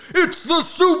It's the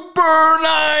Super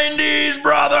 90s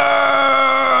Brothers!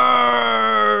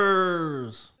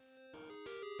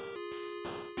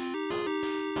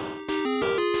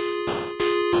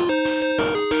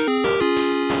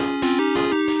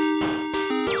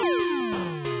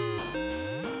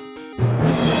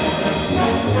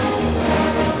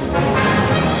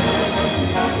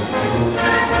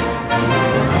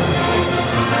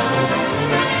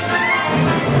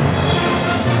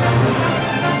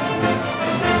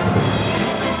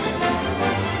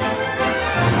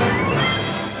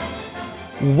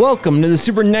 Welcome to the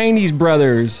Super 90s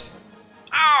Brothers.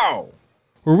 Ow!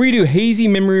 Where we do hazy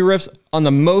memory riffs on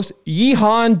the most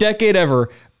yeehaw decade ever.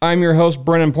 I'm your host,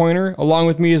 Brennan Pointer. Along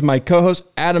with me is my co-host,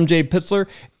 Adam J. Pitzler.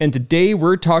 And today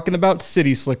we're talking about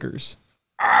City Slickers.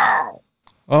 Ow!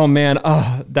 Oh man,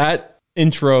 that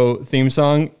intro theme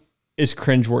song is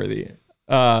cringeworthy.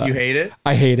 You hate it?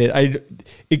 I hate it.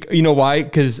 You know why?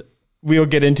 Because we'll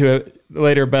get into it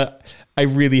later, but I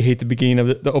really hate the beginning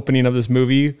of the opening of this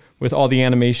movie with all the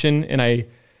animation, and it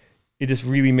just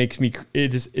really makes me,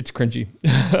 it's cringy.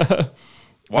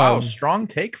 Wow, strong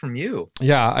take from you.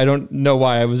 Yeah, I don't know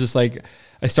why. I was just like,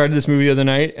 I started this movie the other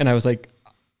night, and I was like,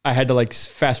 I had to like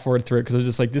fast forward through it because I was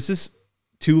just like, this is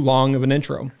too long of an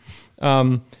intro.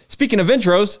 Speaking of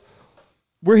intros,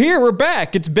 we're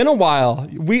back. It's been a while.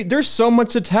 There's so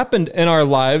much that's happened in our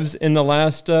lives in the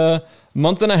last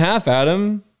month and a half,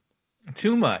 Adam.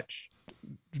 Too much.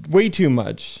 Way too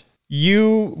much.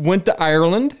 You went to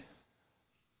Ireland.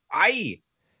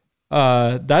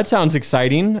 That sounds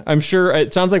exciting. I'm sure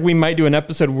it sounds like we might do an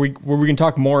episode where we can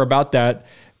talk more about that.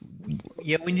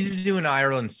 Yeah, we need to do an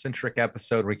Ireland-centric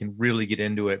episode where we can really get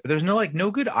into it. But there's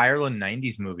no good Ireland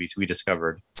 90s movies we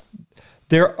discovered.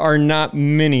 There are not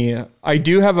many. I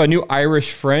do have a new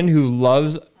Irish friend who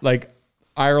loves like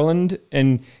Ireland,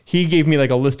 and he gave me like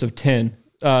a list of 10.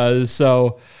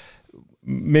 So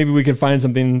maybe we can find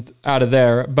something out of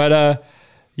there. But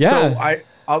yeah.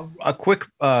 So a quick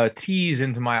tease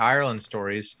into my Ireland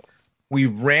stories. We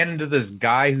ran into this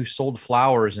guy who sold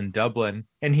flowers in Dublin,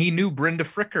 and he knew Brenda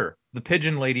Fricker, the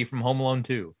pigeon lady from Home Alone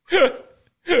 2.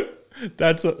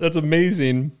 That's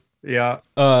amazing. Yeah.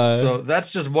 So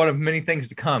that's just one of many things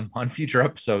to come on future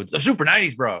episodes of Super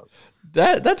 90s Bros.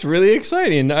 That's really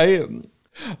exciting.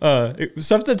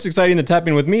 Stuff that's exciting that's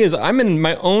happening with me is I'm in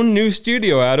my own new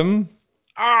studio, Adam.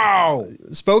 Oh,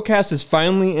 Spokecast is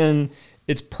finally in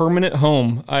its permanent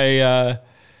home. Wow.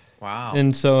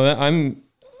 And so I'm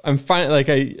fine. Like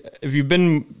if you've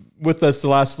been with us the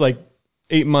last like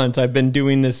 8 months, I've been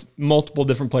doing this multiple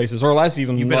different places, or last year.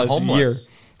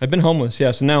 I've been homeless.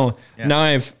 Yes. Now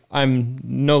I'm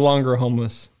no longer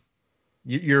homeless.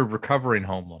 You're recovering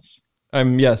homeless.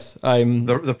 I'm.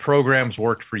 The program's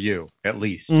worked for you, at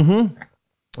least. Mm-hmm.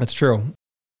 That's true.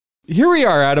 Here we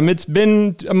are, Adam. It's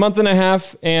been a month and a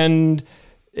half, and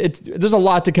there's a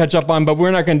lot to catch up on, but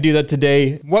we're not going to do that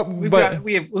today.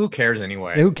 Who cares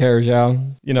anyway? Who cares, yeah?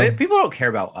 You know, people don't care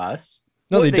about us.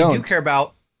 No, they don't. They do care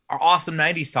about our awesome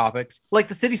 90s topics, like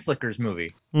the City Slickers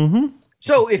movie. Mm-hmm.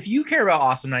 So if you care about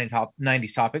awesome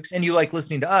 90s topics and you like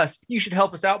listening to us, you should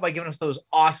help us out by giving us those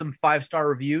awesome 5-star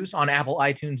reviews on Apple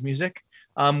iTunes Music.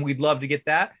 We'd love to get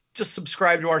that. Just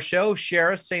subscribe to our show,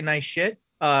 share us, say nice shit,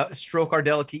 stroke our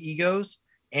delicate egos.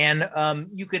 And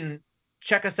you can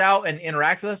check us out and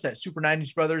interact with us at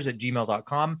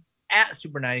super90sbrothers@gmail.com, at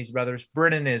Super90sbrothers.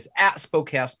 Brennan is at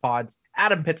SpokecastPods,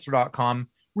 AdamPitzer.com.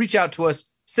 Reach out to us,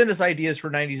 send us ideas for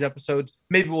 90s episodes.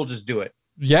 Maybe we'll just do it.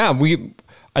 Yeah,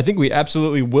 I think we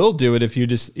absolutely will do it if you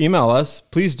just email us.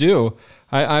 Please do.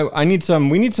 We need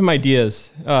some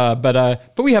ideas. But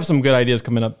we have some good ideas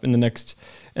coming up in the next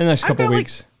couple of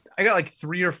weeks. I got like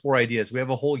 3 or 4 ideas. We have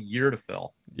a whole year to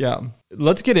fill. Yeah.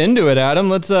 Let's get into it,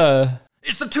 Adam. It's the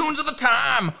tunes of the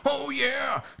time. Oh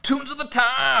yeah. Tunes of the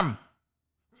time.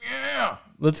 Yeah.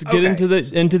 Let's get into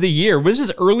the year. This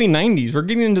is early 90s. We're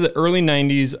getting into the early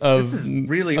 90s of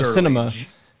cinema.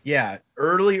 Yeah,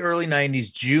 early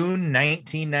 90s, June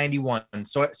 1991.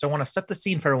 So I want to set the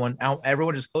scene for everyone.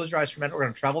 Everyone just close your eyes for a minute. We're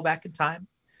going to travel back in time.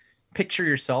 Picture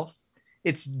yourself.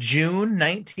 It's June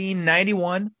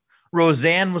 1991.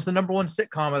 Roseanne was the number 1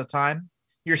 sitcom at the time.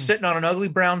 You're sitting on an ugly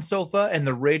brown sofa, and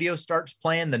the radio starts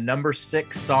playing the number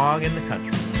 6 song in the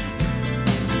country.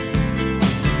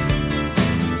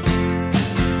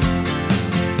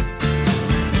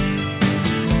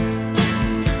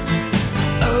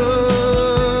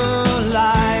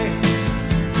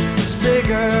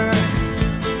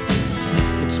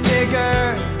 It's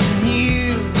bigger than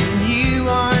you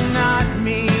are not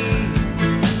me.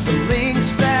 The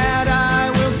links that I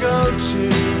will go to,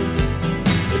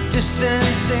 the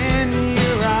distance in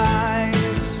your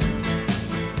eyes.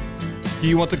 Do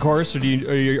you want the chorus, or are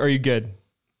you good?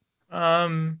 Do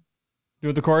you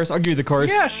want the chorus? I'll give you the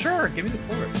chorus. Yeah, sure. Give me the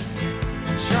chorus.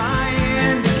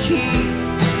 Trying to keep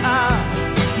up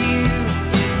with you,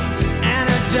 and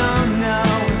I don't know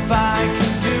if I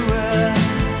can do it.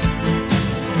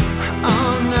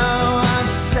 Oh no, I've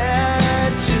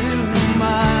said too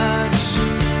much.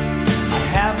 I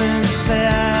haven't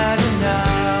said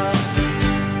enough.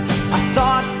 I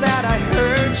thought that I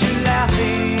heard you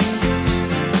laughing.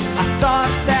 I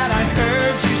thought that I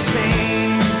heard you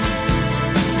sing.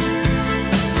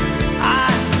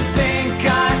 I think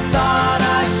I thought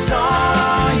I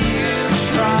saw you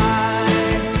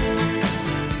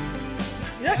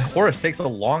try. That chorus takes a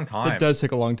long time. It does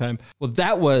take a long time. Well,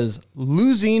 that was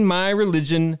Losing My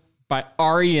Religion by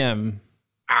REM.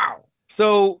 Ow.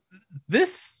 So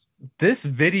this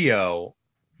video,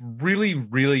 really,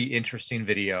 really interesting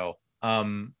video.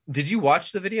 Did you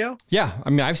watch the video? Yeah,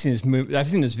 I mean, I've seen this movie. I've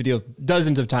seen this video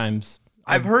dozens of times.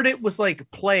 I've heard it was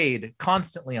like played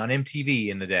constantly on MTV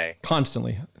in the day.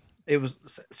 Constantly. It was,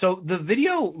 so the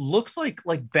video looks like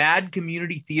bad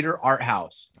community theater art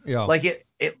house. Yeah. Like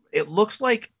it looks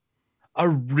like a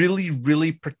really,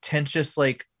 really pretentious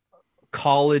like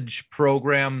college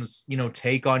programs,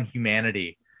 take on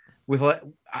humanity. With like,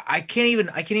 I can't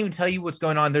even tell you what's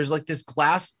going on. There's this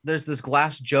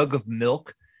glass jug of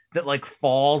milk that like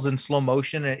falls in slow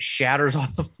motion and it shatters on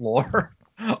the floor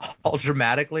all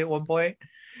dramatically at one point.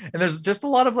 And there's just a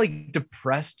lot of like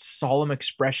depressed, solemn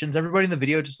expressions. Everybody in the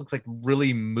video just looks like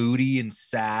really moody and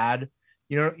sad.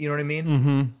 You know what I mean?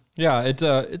 Mm-hmm. Yeah, it's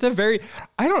a very,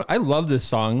 I love this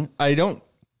song. I don't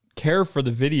care for the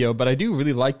video, but I do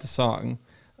really like the song.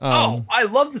 I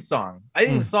love the song. I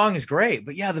think the song is great,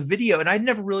 but yeah, the video, and I'd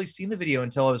never really seen the video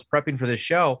until I was prepping for this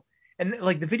show. And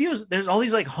like the videos, there's all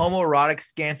these like homoerotic,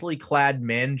 scantily clad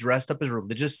men dressed up as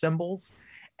religious symbols.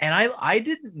 And I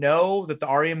didn't know that the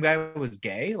REM guy was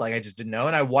gay. Like I just didn't know.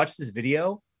 And I watched this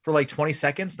video for like 20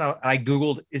 seconds. And I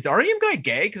Googled, is the REM guy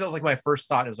gay? Because I was like, my first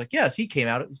thought, it was like, yes, he came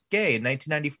out as gay in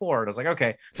 1994. And I was like,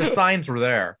 okay, the signs were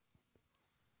there.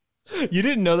 You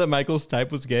didn't know that Michael Stipe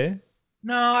was gay?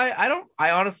 No, I don't. I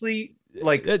honestly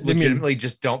legitimately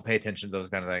just don't pay attention to those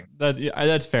kind of things.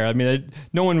 That's fair. I mean,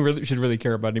 no one really should really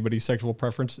care about anybody's sexual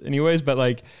preference, anyways. But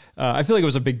like, I feel like it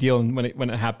was a big deal when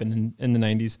it happened in the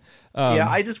 90s. Yeah,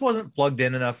 I just wasn't plugged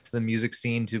in enough to the music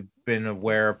scene to been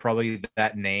aware of probably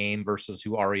that name versus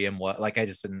who REM was. Like, I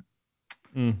just didn't.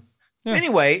 Yeah.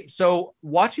 Anyway, so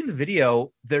watching the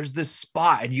video, there's this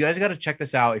spot, and you guys got to check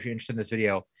this out if you're interested in this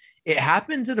video. It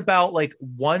happens at about like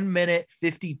 1 minute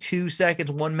 52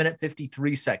 seconds, 1 minute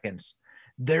 53 seconds.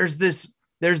 There's this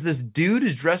dude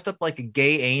who's dressed up like a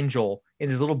gay angel in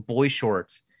his little boy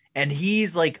shorts, and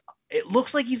he's like, it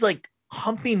looks like he's like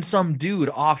humping some dude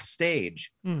off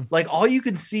stage. Like all you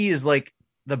can see is like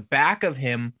the back of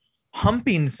him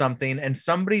humping something and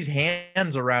somebody's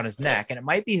hands around his neck, and it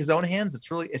might be his own hands.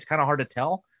 It's kind of hard to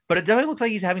tell, but it definitely looks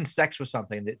like he's having sex with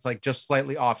something that's like just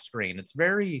slightly off screen. It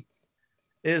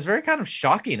is very kind of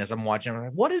shocking as I'm watching. I'm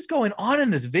like, what is going on in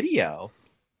this video?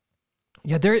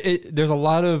 Yeah, there's a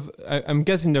lot of, I'm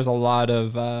guessing there's a lot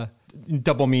of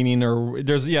double meaning, or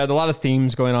there's a lot of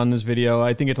themes going on in this video.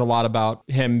 I think it's a lot about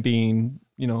him being,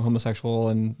 homosexual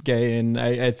and gay. And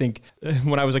I think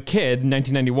when I was a kid,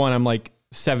 1991, I'm like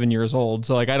 7 years old.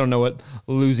 So like, I don't know what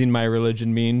losing my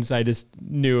religion means. I just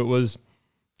knew it was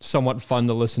somewhat fun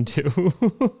to listen to.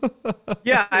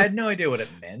 Yeah, I had no idea what it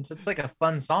meant. It's like a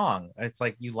fun song. It's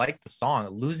like you like the song,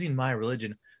 losing my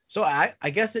religion. So I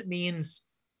guess it means,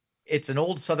 it's an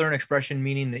old Southern expression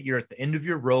meaning that you're at the end of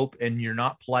your rope and you're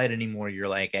not polite anymore. You're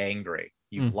like angry.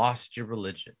 You've lost your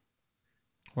religion.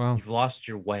 Wow. You've lost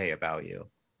your way about you.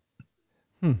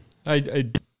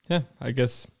 I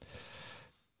guess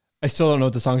I still don't know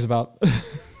what the song's about.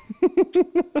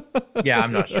 Yeah,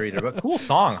 I'm not sure either, but cool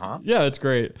song, huh? Yeah, it's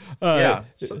great. Yeah.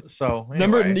 So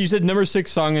anyway. You said number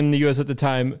 6 song in the U.S. at the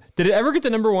time. Did it ever get to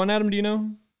number 1, Adam? Do you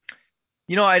know?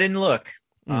 I didn't look.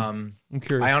 I'm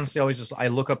curious. I honestly always I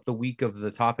look up the week of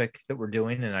the topic that we're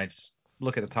doing, and I just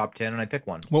look at the top 10 and I pick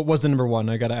one. What was the number 1?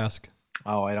 I got to ask.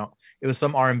 Oh, I don't. It was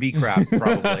some R&B crap,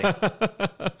 probably.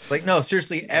 Like, no,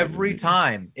 seriously, every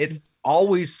time it's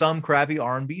always some crappy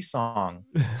R&B song,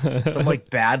 some like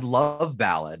bad love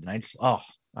ballad, and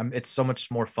it's so much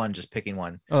more fun just picking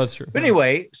one. Oh, that's true. But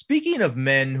anyway, speaking of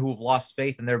men who have lost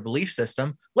faith in their belief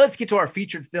system, let's get to our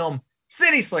featured film,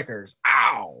 City Slickers.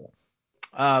 Ow.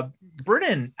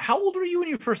 Brennan, how old were you when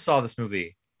you first saw this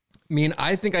movie? I mean,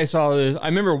 I think I saw this. I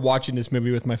remember watching this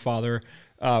movie with my father.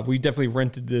 We definitely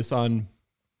rented this on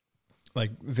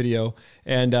like video,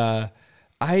 and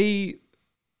I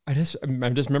I just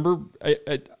remember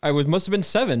I must have been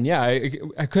 7. Yeah,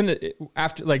 I couldn't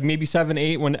after like maybe 7,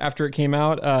 8 when after it came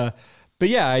out. But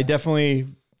yeah, I definitely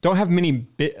don't have many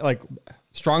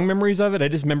strong memories of it. I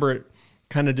just remember it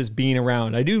kind of just being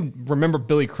around. I do remember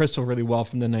Billy Crystal really well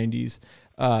from the 90s.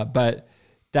 But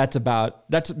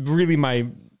that's really my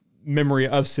memory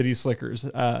of City Slickers.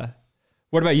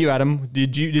 What about you, Adam?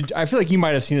 I feel like you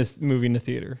might have seen this movie in the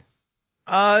theater.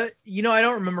 I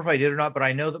don't remember if I did or not, but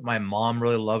I know that my mom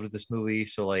really loved this movie.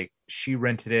 So like she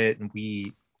rented it and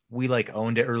we like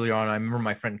owned it early on. I remember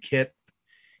my friend Kip,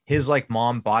 his like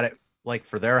mom bought it like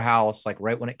for their house, like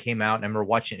right when it came out. And I remember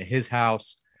watching it at his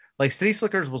house. Like City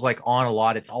Slickers was like on a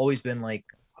lot. It's always been like,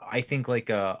 I think like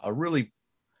I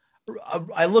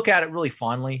look at it really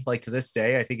fondly. Like to this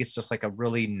day, I think it's just like a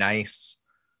really nice,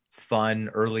 fun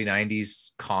early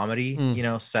 90s comedy,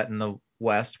 set in the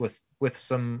West with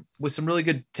some really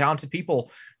good talented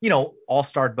people, all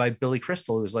starred by Billy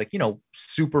Crystal, who's like,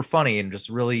 super funny and just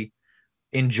really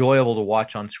enjoyable to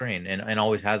watch on screen and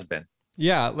always has been.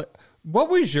 Yeah. What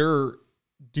was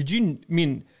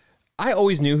I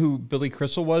always knew who Billy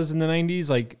Crystal was in the 90s,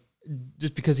 like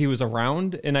just because he was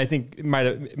around. And I think it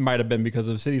might have been because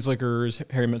of City Slickers,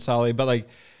 Harry Met Sally, but like,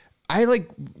 I like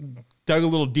dug a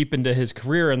little deep into his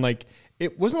career and like,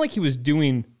 it wasn't like he was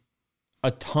doing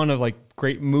a ton of like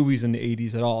great movies in the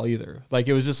 80s at all either. Like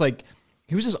it was just like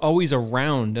he was just always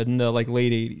around in the like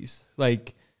late 80s.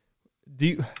 Like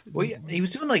he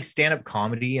was doing like stand-up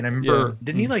comedy, and I remember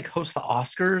didn't he like host the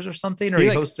Oscars or something, or he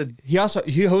hosted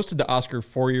the Oscar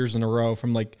 4 years in a row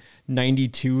from like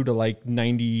 92 to like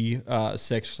 96 or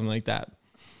something like that.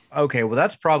 Okay, well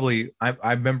that's probably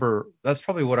that's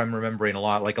probably what I'm remembering a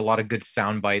lot, like a lot of good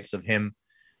sound bites of him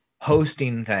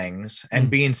hosting things and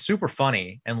being super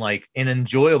funny and like an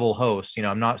enjoyable host.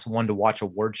 I'm not one to watch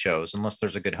award shows unless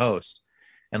there's a good host.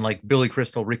 And like Billy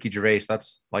Crystal, Ricky Gervais,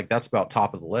 that's about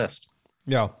top of the list.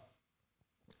 Yeah.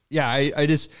 Yeah.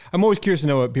 I'm always curious to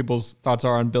know what people's thoughts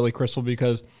are on Billy Crystal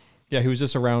because he was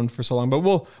just around for so long, but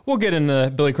we'll get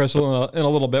into Billy Crystal in a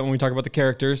little bit when we talk about the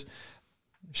characters.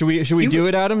 Should we do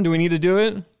it, Adam? Do we need to do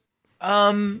it?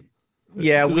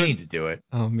 Yeah, we need to do it.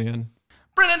 Oh man.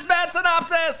 Brennan's bad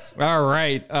synopsis. All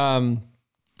right.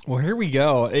 Well, here we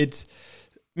go.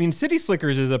 City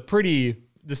Slickers is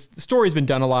the story's been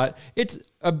done a lot. It's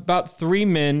about 3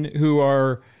 men who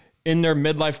are in their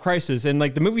midlife crisis. And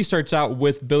like the movie starts out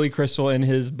with Billy Crystal and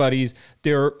his buddies.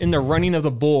 They're in the running of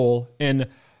the bull in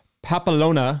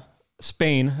Pamplona,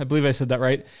 Spain. I believe I said that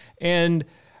right. And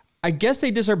I guess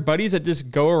they just are buddies that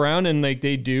just go around and like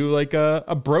they do like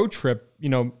a bro trip,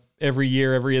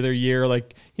 every other year,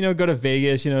 like, go to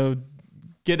Vegas,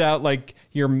 get out like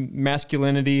your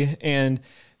masculinity. And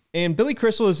Billy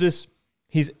Crystal is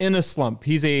he's in a slump.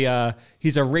 He's a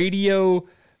radio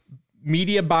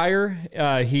media buyer.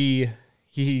 He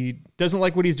doesn't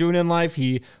like what he's doing in life.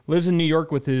 He lives in New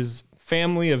York with his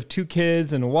family of 2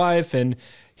 kids and a wife, and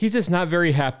he's just not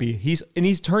very happy. He's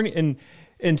turning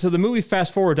and so the movie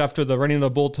fast forwards after the running of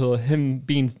the bull to him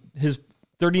being his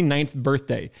 39th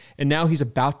birthday, and now he's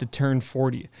about to turn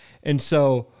 40. And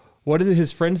so what did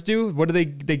his friends do? What do they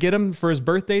get him for his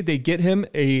birthday? They get him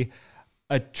a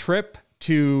trip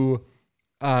to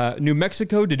New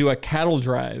Mexico to do a cattle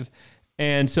drive.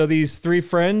 And so these 3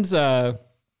 friends,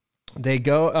 they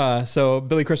go, so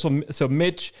Billy Crystal, so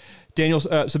Mitch,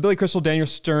 so Billy Crystal, Daniel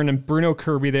Stern, and Bruno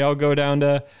Kirby, they all go down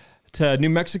to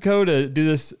New Mexico to do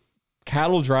this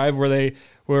cattle drive where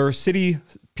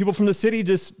people from the city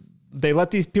they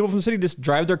let these people from the city just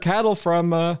drive their cattle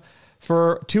for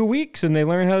 2 weeks, and they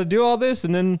learn how to do all this.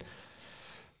 And then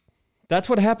that's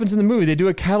what happens in the movie. They do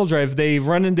a cattle drive. They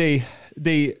run and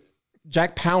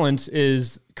Jack Palance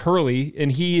is Curly,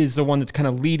 and he is the one that's kind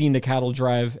of leading the cattle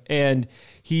drive. And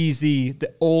he's the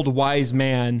old wise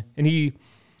man. And him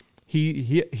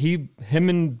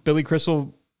and Billy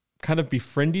Crystal kind of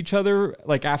befriend each other,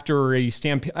 like after a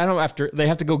stampede. They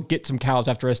have to go get some cows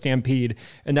after a stampede.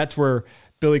 And that's where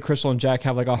Billy Crystal and Jack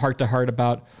have like a heart to heart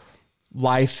about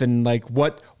life and like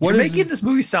what You're making this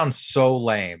movie sound so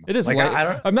lame. It is like,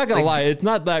 lame. I'm not gonna lie. It's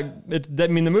not that. The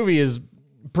movie is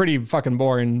pretty fucking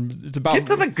boring. It's about get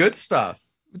to the good stuff.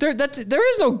 There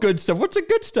is no good stuff. What's the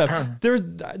good stuff?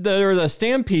 There was a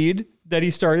stampede that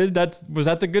he started. Was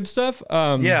that the good stuff?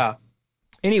 Yeah.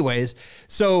 Anyways,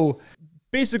 so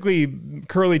basically,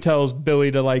 Curly tells Billy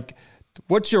to like,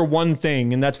 what's your one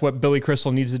thing? And that's what Billy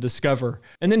Crystal needs to discover.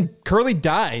 And then Curly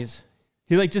dies.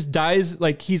 He like just dies.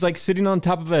 Like he's like sitting on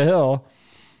top of a hill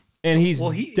and he's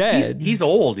dead. He's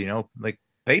old, like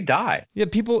they die. Yeah.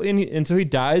 People and so he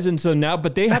dies. And so now,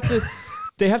 but they have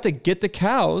they have to get the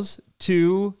cows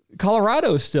to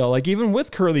Colorado still, like even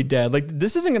with Curly dead. Like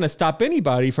this isn't going to stop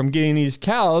anybody from getting these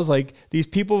cows. Like these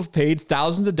people have paid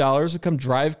thousands of dollars to come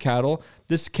drive cattle.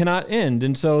 This cannot end.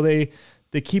 And so they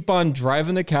keep on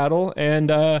driving the cattle. And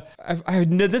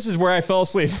this is where I fell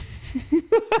asleep.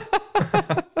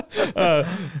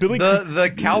 Billy,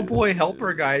 the cowboy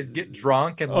helper guys get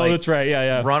drunk and that's right.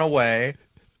 Yeah. run away.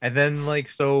 And then like,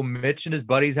 so Mitch and his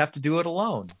buddies have to do it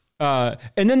alone. And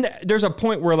then there's a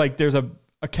point where like there's a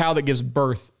cow that gives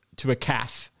birth to a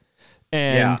calf,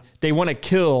 and they want to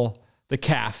kill the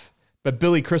calf, but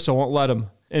Billy Crystal won't let him.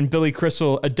 And Billy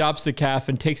Crystal adopts the calf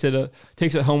and takes it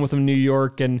home with him to New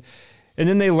York, and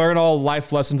then they learn all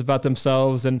life lessons about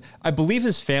themselves. And I believe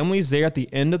his family's there at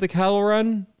the end of the cattle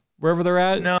run, wherever they're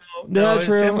at. No, that's his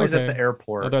real? family's Okay. at the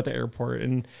airport. Oh, they're at the airport,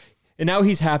 and now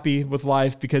he's happy with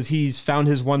life because he's found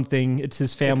his one thing. It's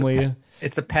his family.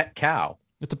 It's a pet cow.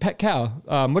 It's a pet cow.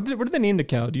 What did they name the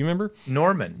cow? Do you remember?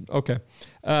 Norman. Okay.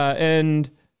 And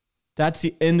that's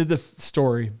the end of the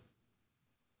story.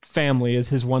 Family is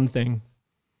his one thing.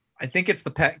 I think it's the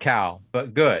pet cow,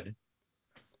 but good.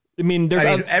 I mean,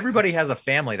 everybody has a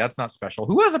family. That's not special.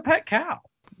 Who has a pet cow?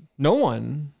 no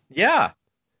one. Yeah.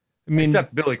 I mean,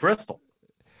 except Billy Crystal.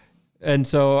 And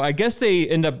so I guess they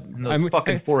end up. And those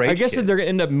fucking 4-H I guess that kids. they're gonna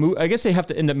end up. I guess they have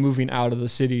to end up moving out of the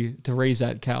city to raise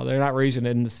that cow. They're not raising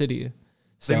it in the city.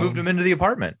 So They moved him into the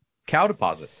apartment. Cow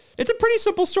deposit. It's a pretty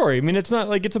simple story. I mean, it's not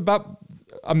like it's about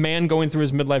a man going through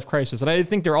his midlife crisis. And I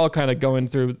think they're all kind of going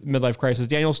through midlife crisis.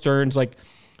 Daniel Stern's like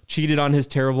cheated on his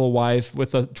terrible wife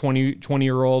with a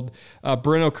 20-year-old.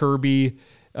 Bruno Kirby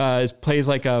plays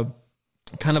like a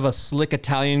kind of a slick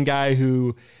Italian guy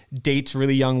who dates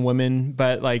really young women,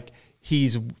 but like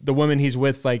he's the woman he's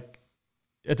with, like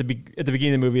at the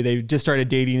beginning of the movie, they just started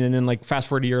dating, and then like fast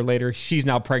forward a year later, she's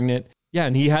now pregnant. Yeah,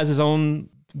 and he has his own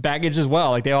baggage as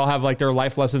well. Like they all have like their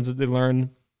life lessons that they learn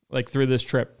like through this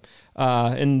trip.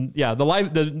 And yeah,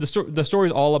 the story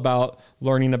is all about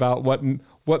learning about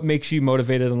what makes you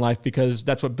motivated in life, because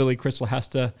that's what Billy Crystal has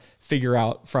to figure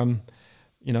out from,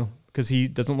 because he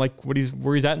doesn't like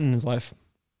where he's at in his life.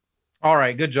 All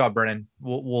right, good job, Brennan.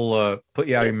 We'll put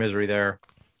you out of your misery there,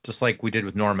 just like we did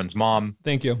with Norman's mom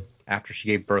Thank you. after she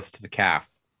gave birth to the calf.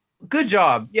 Good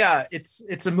job. Yeah,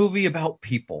 it's a movie about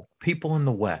people in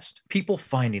the West, people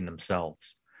finding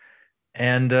themselves.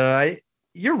 And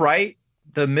you're right.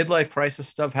 The midlife crisis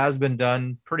stuff has been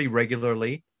done pretty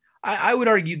regularly. I would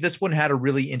argue this one had a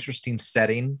really interesting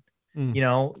setting.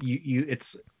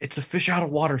 It's a fish out of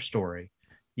water story.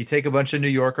 You take a bunch of New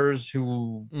Yorkers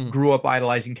who grew up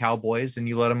idolizing cowboys, and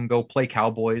you let them go play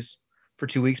cowboys for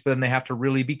 2 weeks, but then they have to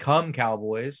really become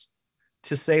cowboys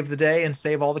to save the day and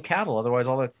save all the cattle. Otherwise,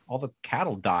 all the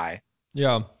cattle die.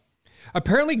 Yeah.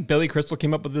 Apparently Billy Crystal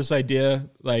came up with this idea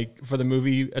like for the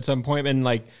movie at some point, and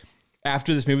like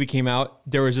after this movie came out,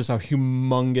 there was just a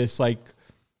humongous like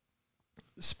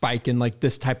spike in like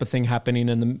this type of thing happening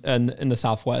in the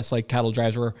Southwest, like cattle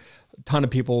drives, where a ton of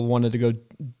people wanted to go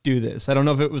do this. I don't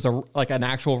know if it was an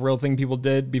actual real thing people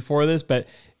did before this, but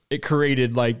it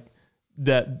created like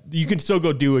that you can still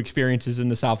go do experiences in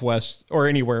the Southwest or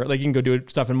anywhere. Like you can go do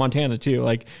stuff in Montana too,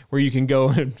 like where you can go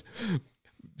and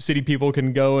city people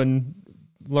can go and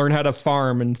learn how to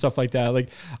farm and stuff like that. Like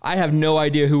I have no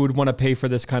idea who would want to pay for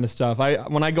this kind of stuff.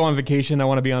 When I go on vacation, I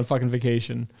want to be on fucking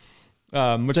vacation.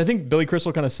 Which I think Billy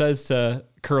Crystal kind of says to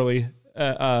Curly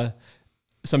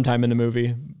sometime in the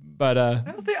movie. But I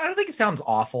don't think it sounds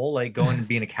awful, like going and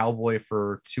being a cowboy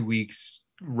for 2 weeks,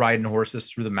 riding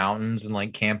horses through the mountains and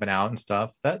like camping out and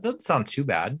stuff. That doesn't sound too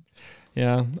bad.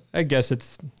 Yeah, I guess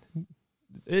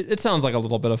it sounds like a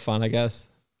little bit of fun, I guess.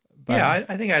 But, yeah,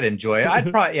 I think I'd enjoy it.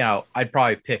 I'd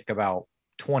probably pick about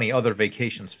 20 other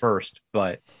vacations first,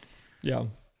 but yeah,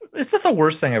 it's not the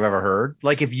worst thing I've ever heard.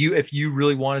 Like if you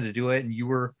really wanted to do it and you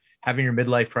were having your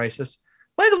midlife crisis.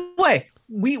 By the way,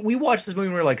 we watched this movie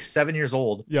when we were like 7 years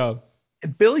old. Yeah.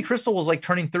 And Billy Crystal was like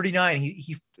turning 39.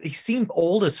 He seemed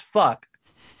old as fuck.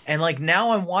 And like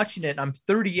now I'm watching it and I'm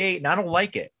 38 and I don't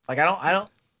like it. Like I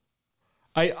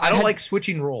don't like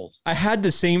switching roles. I had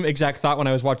the same exact thought when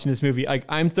I was watching this movie. Like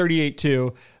I'm 38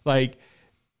 too. Like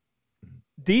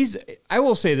I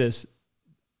will say this.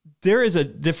 There is a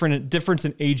difference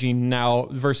in aging now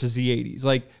versus the 80s.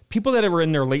 Like people that were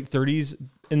in their late 30s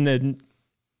in the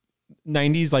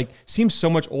 90s, like seem so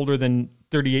much older than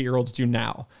 38-year-olds do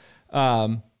now.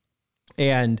 But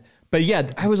yeah,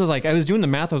 I was doing the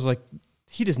math. I was like,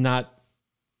 he does not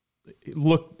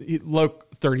look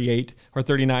 38 or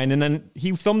 39. And then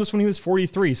he filmed this when he was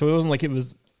 43. So it wasn't like it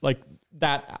was like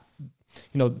that,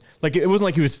 like it wasn't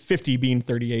like he was 50 being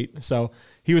 38. So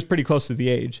he was pretty close to the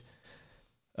age.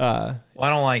 Well, I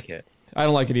don't like it. I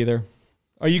don't like it either.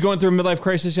 Are you going through a midlife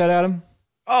crisis yet, Adam?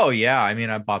 Oh yeah, I mean,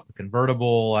 I bought the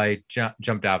convertible. I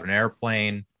jumped out of an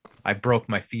airplane. I broke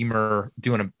my femur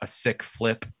doing a sick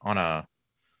flip on a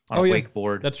Oh, yeah.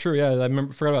 wakeboard. That's true. Yeah, I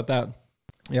remember. Forgot about that.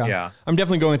 Yeah. Yeah. I'm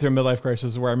definitely going through a midlife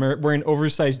crisis where I'm wearing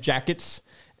oversized jackets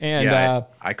and Yeah,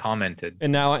 I commented.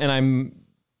 and I'm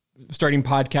starting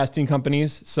podcasting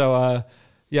companies. So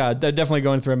yeah, definitely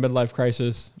going through a midlife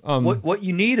crisis. What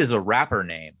you need is a rapper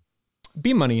name.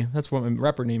 B Money. That's what my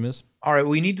rapper name is. All right,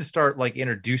 we need to start like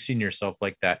introducing yourself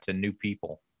like that to new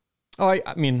people. Oh, I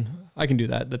mean, I can do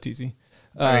that. That's easy.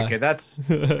 Okay, that's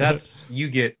you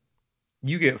get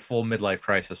full midlife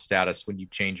crisis status when you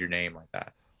change your name like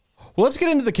that. Well, let's get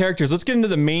into the characters. Let's get into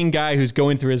the main guy who's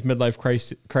going through his midlife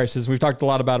crisis. We've talked a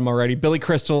lot about him already. Billy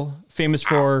Crystal, famous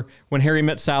for When Harry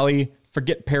Met Sally,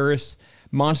 Forget Paris,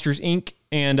 Monsters, Inc.,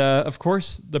 and of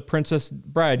course, The Princess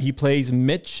Bride. He plays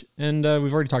Mitch, and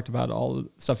we've already talked about all the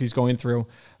stuff he's going through.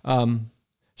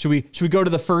 Should we go to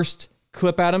the first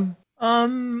clip, Adam?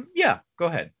 Yeah, go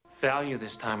ahead. Value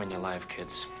this time in your life,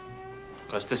 kids.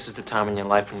 Because this is the time in your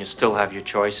life when you still have your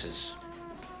choices.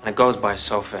 And it goes by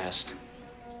so fast.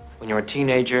 When you're a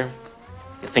teenager,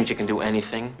 you think you can do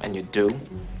anything, and you do.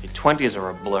 Your 20s are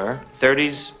a blur.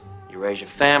 30s, you raise your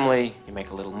family, you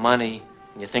make a little money,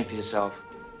 and you think to yourself,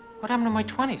 what happened to my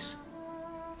 20s?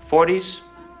 40s,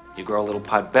 you grow a little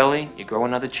pot belly, you grow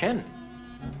another chin.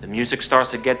 The music starts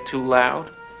to get too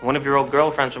loud. One of your old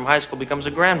girlfriends from high school becomes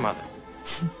a grandmother.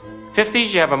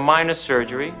 50s, you have a minor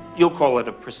surgery. You'll call it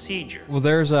a procedure. Well,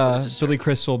 there's Billy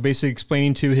Crystal basically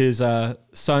explaining to his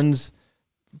son's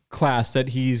class that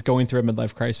he's going through a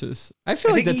midlife crisis. I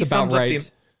feel like that's about right.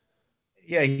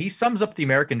 Yeah, he sums up the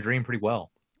American dream pretty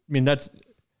well. I mean, that's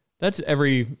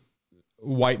every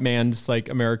white man's like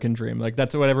American dream. Like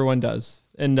that's what everyone does.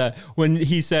 And when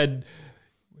he said,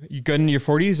 "You get in your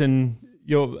 40s and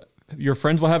your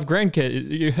friends will have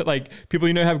grandkids," like people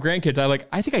have grandkids.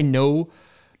 I think I know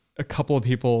a couple of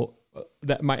people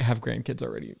that might have grandkids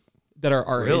already that are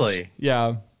our age.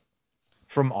 Yeah,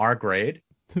 from our grade.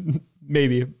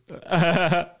 Maybe,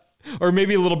 or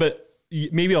maybe a little bit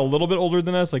older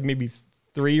than us, like maybe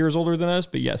 3 years older than us.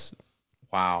 But yes.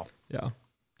 Wow. Yeah.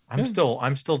 I'm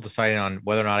still deciding on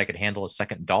whether or not I could handle a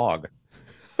second dog.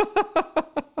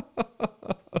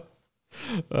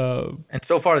 And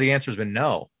so far the answer has been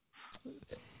no.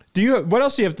 What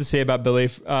else do you have to say about Billy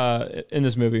in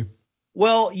this movie?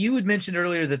 Well, you had mentioned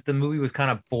earlier that the movie was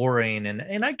kind of boring,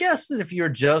 and I guess that if you're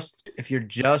just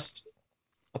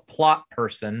a plot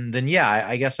person, then yeah,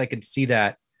 I guess I could see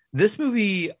that. This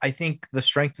movie, I think the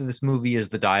strength of this movie is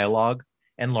the dialogue,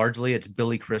 and largely it's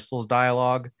Billy Crystal's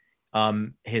dialogue,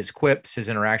 his quips, his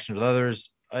interactions with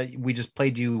others. We just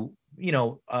played you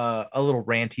a little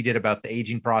rant he did about the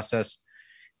aging process.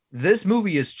 This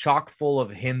movie is chock full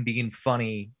of him being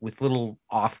funny with little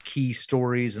off-key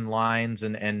stories and lines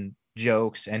and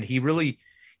jokes, and he really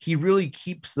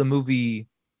keeps the movie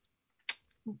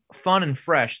fun and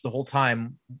fresh the whole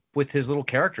time with his little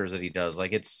characters that he does.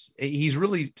 Like he's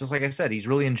really, just like I said, he's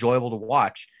really enjoyable to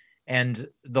watch, and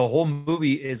the whole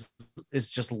movie is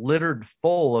just littered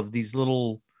full of these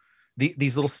little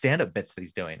stand-up bits that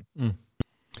he's doing.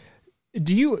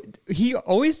 He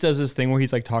always does this thing where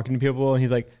he's like talking to people and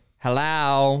he's like,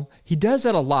 hello. He does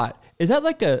that a lot. Is that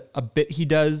like a bit he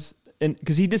does? And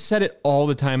because he just said it all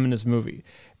the time in this movie.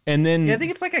 And then I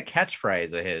think it's like a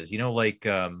catchphrase of his,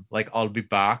 like I'll be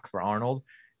back for Arnold.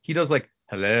 He does like,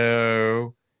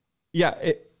 hello.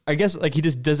 Yeah. I guess like he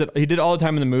just does it. He did it all the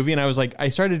time in the movie. And I was like, I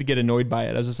started to get annoyed by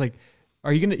it. I was just like,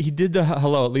 he did the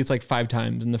hello at least like 5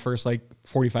 times in the first like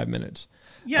 45 minutes.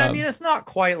 Yeah. I mean, it's not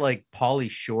quite like Pauly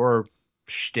Shore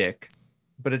shtick,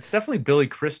 but it's definitely Billy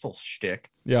Crystal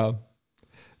shtick. Yeah.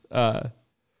 I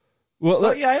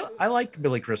like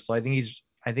Billy Crystal. I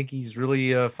think he's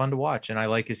really fun to watch, and I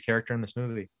like his character in this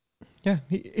movie. Yeah,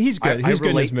 he's good. He's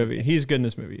good in this movie. He's good in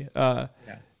this movie. Yeah.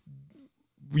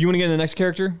 You want to get in the next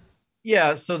character?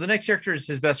 Yeah. So the next character is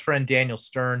his best friend, Daniel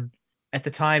Stern. At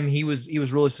the time, he was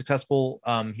really successful.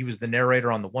 He was the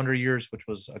narrator on The Wonder Years, which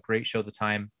was a great show at the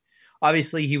time.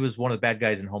 Obviously, he was one of the bad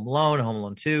guys in Home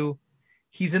Alone 2.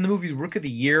 He's in the movie Rookie of the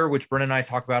Year, which Brennan and I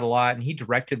talk about a lot, and he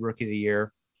directed Rookie of the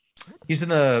Year. He's in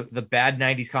the bad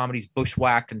 90s comedies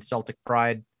Bushwhacked and Celtic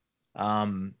Pride.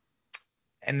 And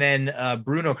then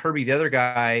Bruno Kirby, the other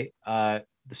guy,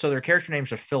 so their character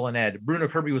names are Phil and Ed. Bruno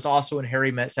Kirby was also in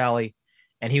Harry Met Sally,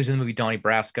 and he was in the movie Donnie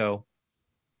Brasco.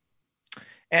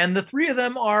 And the three of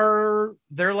them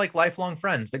they're like lifelong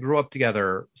friends that grew up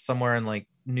together somewhere in like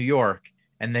New York,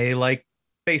 and they like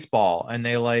baseball, and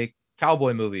they like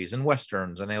cowboy movies and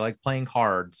Westerns, and they like playing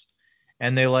cards,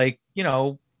 and they like,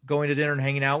 going to dinner and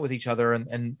hanging out with each other.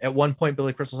 And at one point,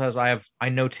 Billy Crystal says, I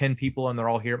know 10 people and they're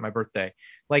all here at my birthday.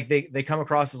 Like they come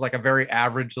across as like a very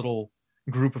average little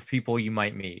group of people you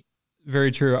might meet.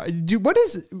 Very true. What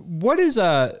is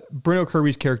Bruno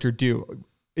Kirby's character do?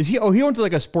 Is he owns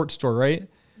like a sports store, right?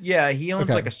 Yeah, he owns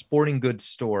Okay. like a sporting goods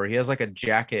store. He has like a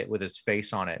jacket with his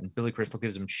face on it, and Billy Crystal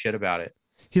gives him shit about it.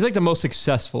 He's like the most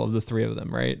successful of the three of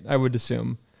them, right? I would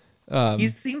assume. He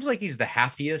seems like he's the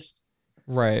happiest,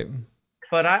 Right.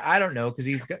 but I don't know, because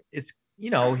he's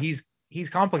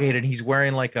complicated. He's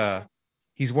wearing a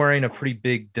pretty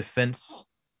big defense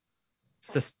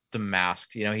system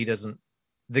mask. You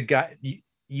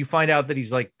find out that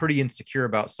he's like pretty insecure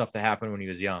about stuff that happened when he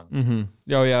was young. Mm-hmm.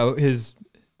 Oh yeah,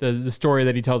 the story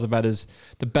that he tells about is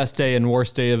the best day and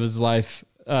worst day of his life.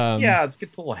 Yeah, it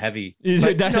gets a little heavy.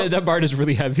 That part is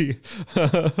really heavy.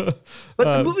 But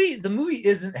the movie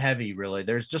isn't heavy, really.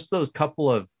 There's just those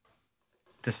couple of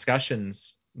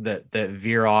discussions that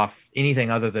veer off anything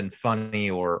other than funny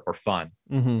or fun.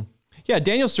 Mm-hmm. Yeah,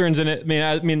 Daniel Stern's in it.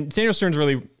 I mean, Daniel Stern's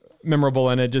really memorable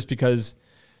in it just because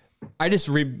I just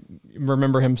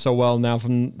remember him so well now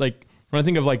from like when I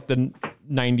think of like the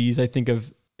 90s, I think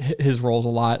of his roles a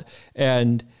lot.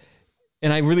 And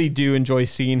I really do enjoy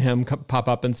seeing him pop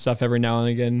up and stuff every now and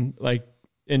again, like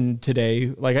in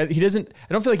today. Like I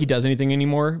don't feel like he does anything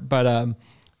anymore, but I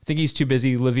think he's too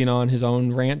busy living on his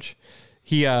own ranch.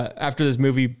 He, after this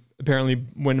movie, apparently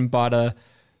went and bought a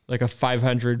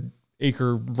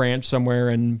 500-acre ranch somewhere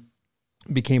and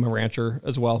became a rancher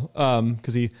as well.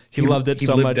 Cause he loved it so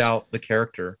much. He lived out the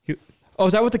character.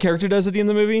 Is that what the character does at the end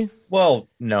of the movie? Well,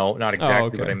 no, not exactly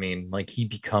okay. what I mean. Like he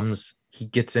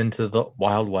gets into the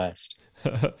Wild West.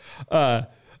 I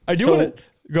do want to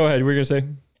go ahead. We're going to say,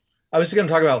 I was going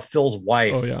to talk about Phil's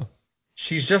wife. Oh yeah.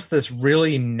 She's just this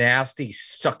really nasty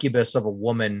succubus of a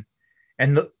woman.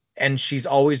 And she's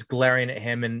always glaring at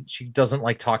him, and she doesn't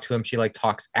like talk to him. She like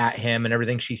talks at him, and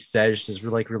everything she says is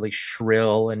really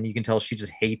shrill. And you can tell she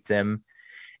just hates him.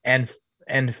 And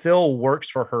Phil works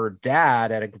for her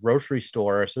dad at a grocery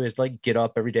store. So he has to like get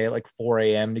up every day at like 4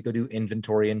 a.m. to go do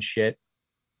inventory and shit.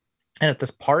 And at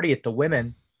this party at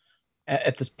the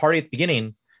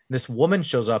beginning, this woman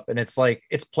shows up, and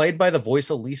it's played by the voice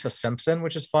of Lisa Simpson,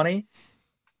 which is funny.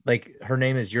 Like her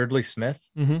name is Yeardley Smith.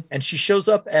 Mm-hmm. And she shows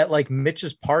up at like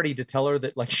Mitch's party to tell her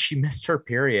that like she missed her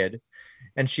period.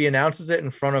 And she announces it in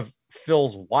front of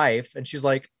Phil's wife. And she's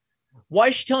like, "Why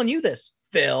is she telling you this,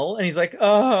 Phil?" And he's like,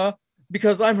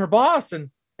 because I'm her boss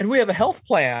and we have a health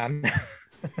plan.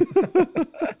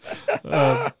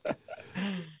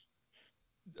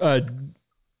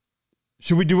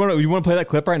 Should we do you want to play that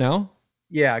clip right now?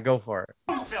 Yeah, go for it.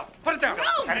 Phil, put it down.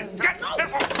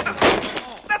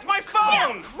 That's my phone.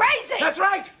 You're crazy. That's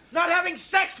right. Not having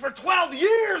sex for 12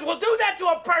 years will do that to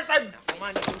a person. Come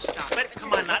on, you stop it.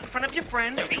 Come on, not in front of your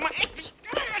friends. Come on.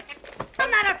 I'm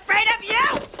not afraid of you.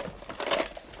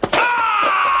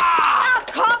 Ah! I'll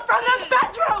call from the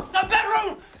bedroom. The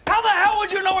bedroom? How the hell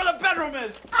would you know where the bedroom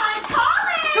is? I'm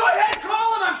calling. Go ahead,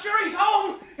 call him. I'm sure he's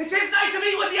home. It's his night to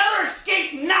meet with the other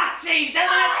escaped Nazis, isn't it?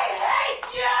 I hate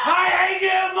you. I hate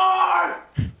you more.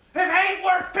 If hate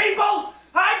worked people,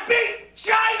 I beat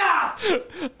China.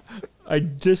 I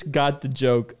just got the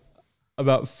joke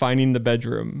about finding the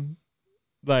bedroom,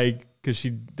 like because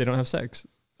they don't have sex.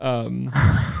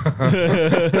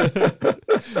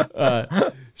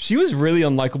 She was really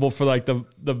unlikable for like the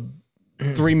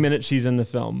 3 minutes she's in the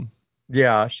film.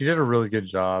 Yeah, she did a really good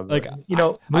job. Like,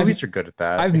 movies are good at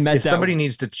that. I've met if that- somebody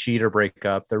needs to cheat or break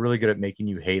up, they're really good at making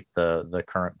you hate the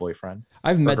current boyfriend.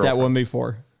 I've met that girlfriend. one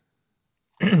before.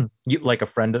 You like a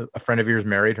friend of yours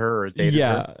married her or dated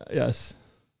her? Yes.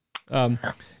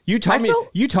 You taught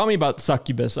me about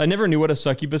succubus. I never knew what a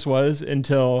succubus was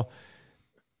until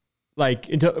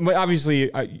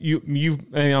obviously I don't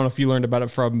know if you learned about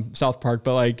it from South Park,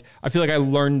 but like I feel like I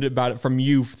learned about it from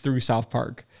you through South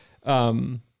Park.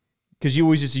 Because you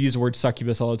always used to use the word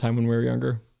succubus all the time when we were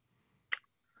younger.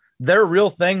 They're a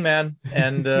real thing, man.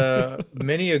 And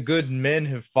many a good men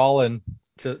have fallen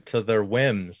to their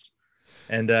whims.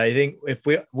 And I think if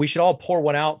we should all pour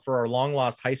one out for our long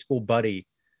lost high school buddy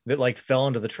that like fell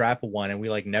into the trap of one, and we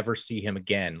like never see him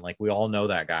again. Like we all know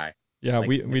that guy. Yeah, like,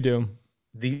 we do.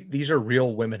 These are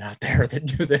real women out there that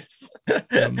do this,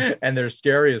 and they're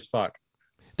scary as fuck.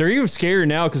 They're even scarier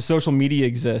now because social media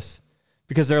exists.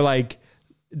 Because they're like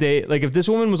if this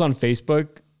woman was on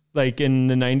Facebook like in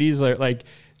the 90s, like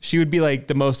she would be like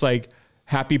the most like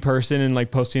happy person and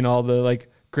like posting all the like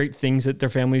great things that their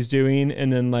family's doing,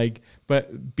 and then like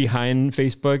but behind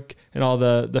Facebook and all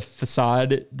the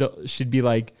facade, she'd be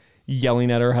like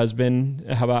yelling at her husband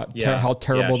about how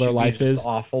terrible their she'd be life just is. an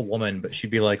awful woman, but she'd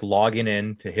be like logging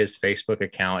in to his Facebook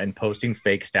account and posting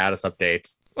fake status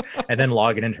updates and then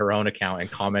logging into her own account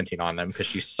and commenting on them because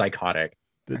she's psychotic.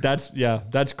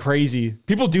 That's crazy.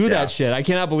 People do that shit. I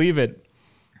cannot believe it.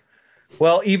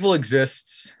 Well, evil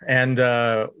exists, and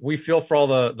we feel for all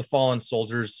the fallen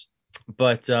soldiers.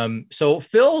 But so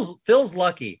Phil's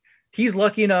lucky. He's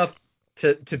lucky enough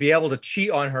to be able to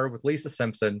cheat on her with Lisa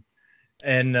Simpson.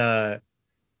 And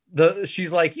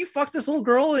she's like, "You fucked this little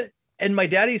girl in my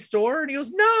daddy's store?" And he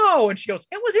goes, "No." And she goes,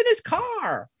 "It was in his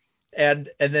car." And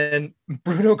then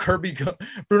Bruno Kirby goes,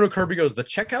 "The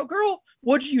checkout girl?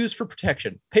 What'd you use for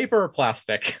protection? Paper or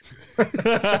plastic?"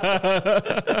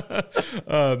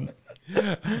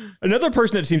 Another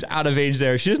person that seems out of age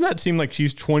there. She does not seem like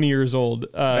she's 20 years old.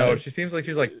 No, she seems like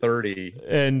she's like 30.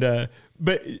 And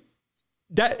but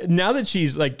that now that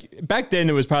she's like, back then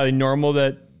it was probably normal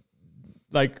that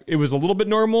like it was a little bit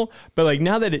normal, but like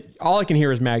now that all I can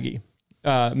hear is Maggie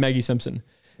Simpson.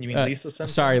 You mean Lisa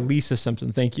Simpson? Sorry, Lisa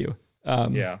Simpson. Thank you.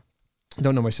 Yeah. I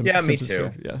don't know my Simpsons. Yeah, me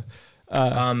too.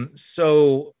 Yeah.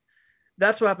 So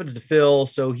that's what happens to Phil.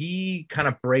 So he kind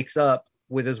of breaks up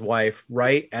with his wife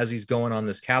right as he's going on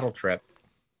this cattle trip.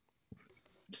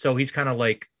 So he's kind of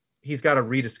like, he's got to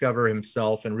rediscover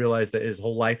himself and realize that his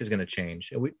whole life is going to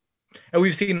change. And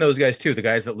we've seen those guys too, the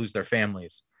guys that lose their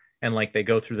families and like they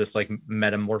go through this like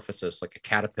metamorphosis, like a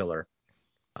caterpillar.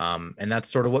 And that's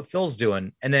sort of what Phil's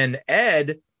doing. And then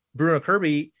Ed, Bruno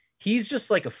Kirby, he's just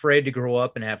like afraid to grow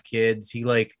up and have kids.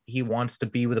 He wants to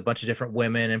be with a bunch of different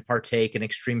women and partake in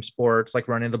extreme sports, like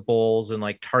running the bulls and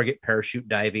like target parachute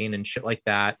diving and shit like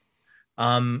that.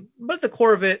 But at the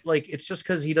core of it, like, it's just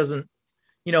because he doesn't,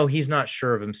 he's not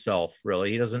sure of himself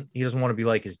really. He doesn't want to be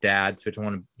like his dad. So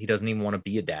he doesn't even want to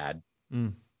be a dad.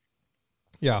 Mm.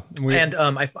 Yeah. And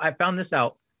I found this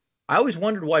out. I always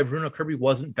wondered why Bruno Kirby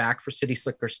wasn't back for City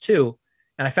Slickers 2.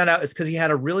 And I found out it's because he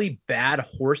had a really bad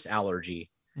horse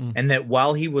allergy. And that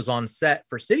while he was on set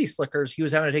for City Slickers, he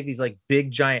was having to take these like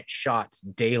big giant shots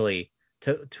daily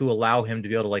to allow him to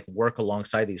be able to like work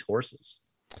alongside these horses.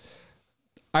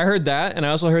 I heard that. And I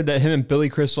also heard that him and Billy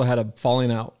Crystal had a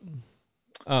falling out.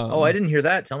 I didn't hear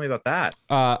that. Tell me about that.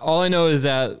 All I know is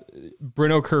that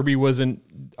Bruno Kirby was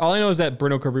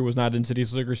not in City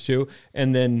Slickers 2.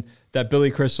 And then that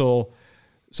Billy Crystal,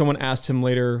 someone asked him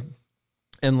later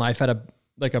in life at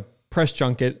a press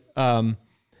junket.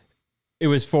 It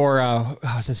was for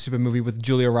it's a stupid movie with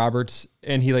Julia Roberts,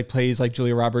 and he like plays like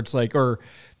Julia Roberts, like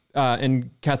and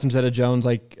Catherine Zeta-Jones,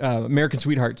 like American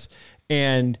Sweethearts.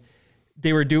 And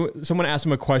someone asked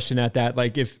him a question at that,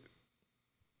 like if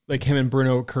like him and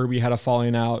Bruno Kirby had a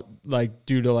falling out, like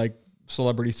due to like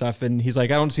celebrity stuff, and he's like,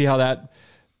 I don't see how that,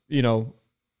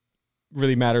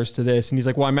 really matters to this. And he's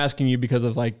like, well, I'm asking you because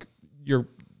of like because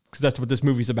that's what this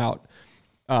movie's about.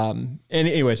 And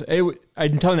anyways,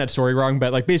 I'm telling that story wrong,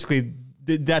 but like basically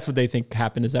that's what they think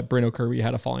happened, is that Bruno Kirby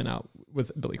had a falling out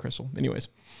with Billy Crystal. Anyways.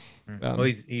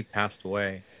 He passed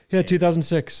away. Yeah,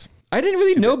 2006. I didn't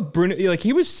really know Bruno, like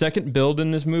he was second billed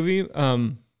in this movie,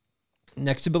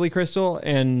 next to Billy Crystal.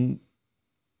 And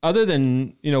other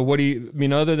than,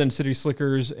 other than City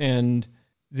Slickers and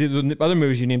the other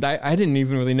movies you named, I didn't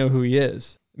even really know who he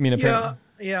is. I mean,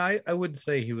 apparently. I would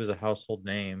say he was a household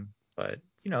name, but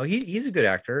he's a good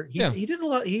actor. He did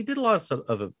a lot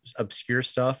of obscure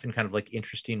stuff and kind of like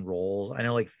interesting roles. I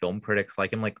know like film critics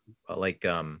like him, like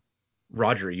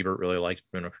Roger Ebert really likes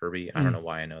Bruno Kirby. I don't know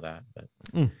why I know that,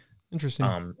 but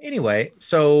interesting. Anyway,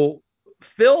 so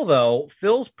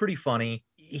Phil's pretty funny.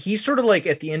 He's sort of like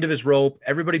at the end of his rope.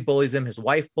 Everybody bullies him. His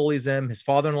wife bullies him. His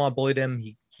father-in-law bullied him.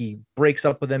 He breaks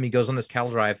up with him. He goes on this cattle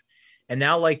drive, and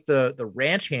now like the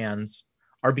ranch hands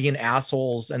are being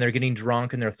assholes, and they're getting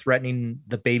drunk, and they're threatening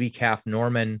the baby calf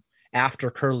Norman after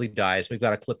Curly dies. We've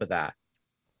got a clip of that.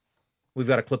 We've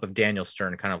got a clip of Daniel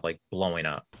Stern kind of like blowing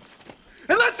up.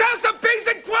 And let's have some peace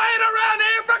and quiet around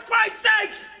here, for Christ's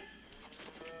sakes!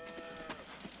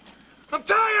 I'm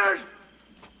tired!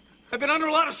 I've been under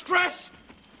a lot of stress.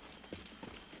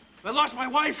 I lost my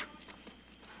wife.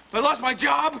 I lost my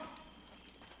job.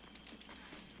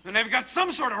 And I've got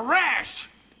some sort of rash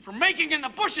from making in the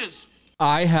bushes.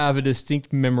 I have a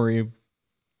distinct memory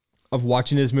of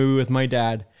watching this movie with my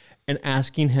dad and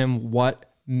asking him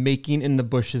what making in the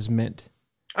bushes meant.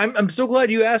 I'm so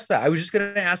glad you asked that. I was just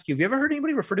going to ask you, have you ever heard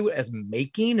anybody refer to it as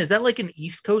making? Is that like an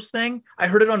East Coast thing? I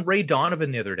heard it on Ray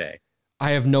Donovan the other day.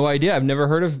 I have no idea. I've never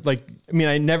heard of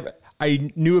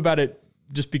I knew about it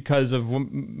just because of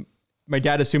my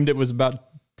dad assumed it was about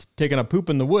taking a poop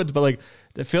in the woods, but like,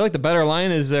 I feel like the better line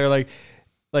is there like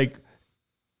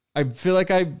I feel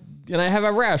like I have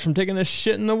a rash from taking a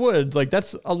shit in the woods. Like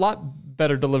that's a lot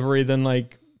better delivery than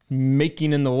like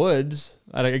making in the woods.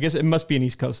 I guess it must be an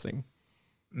East Coast thing.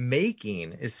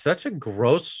 Making is such a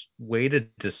gross way to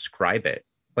describe it.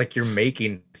 Like you're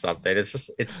making something. It's just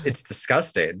it's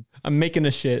disgusting. I'm making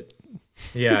a shit.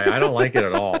 Yeah, I don't like it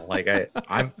at all. Like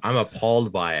I'm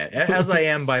appalled by it, as I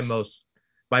am by most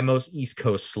East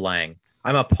Coast slang.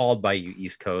 I'm appalled by you,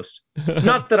 East Coast.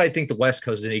 Not that I think the West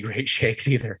Coast is any great shakes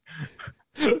either.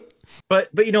 But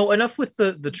you know, enough with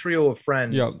the trio of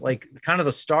friends. Yeah. Like kind of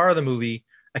the star of the movie,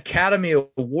 Academy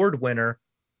Award winner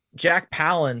Jack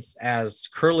Palance as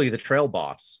Curly the trail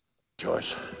boss.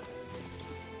 Choice.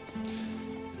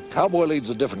 Cowboy leads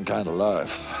a different kind of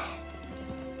life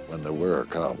when they were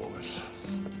cowboys.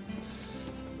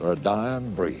 They're a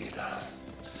dying breed.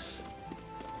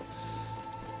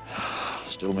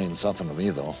 Still means something to me,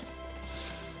 though.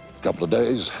 A couple of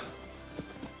days,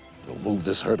 we'll move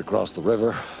this herd across the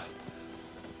river,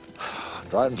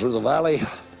 driving through the valley.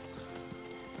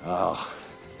 Oh,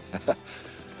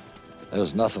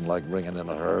 there's nothing like bringing in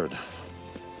a herd.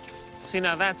 See,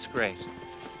 now that's great.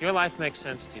 Your life makes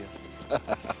sense to you.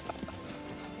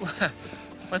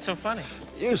 What's so funny?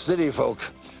 You city folk,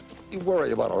 you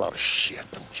worry about a lot of shit,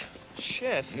 don't you?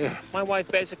 Shit. Yeah. My wife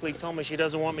basically told me she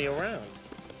doesn't want me around.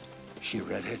 She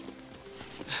redhead.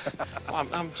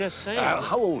 I'm just saying.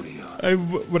 How old are you?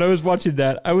 When I was watching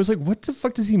that, I was like, what the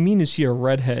fuck does he mean? Is she a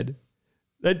redhead?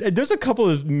 There's a couple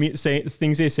of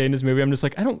things they say in this movie. I'm just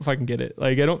like, I don't fucking get it.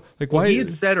 Like, I don't like why. Well, he had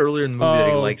said earlier in the movie that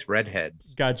he likes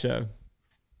redheads. Gotcha.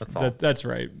 That's all. That's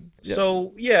right.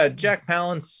 So yeah, Jack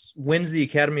Palance wins the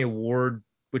Academy Award,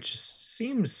 which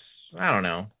seems, I don't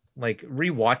know, like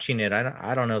rewatching it.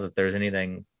 I don't know that there's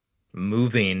anything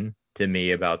moving to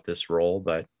me about this role,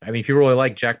 but I mean, people really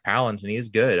like Jack Palance and he is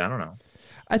good. I don't know.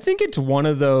 I think it's one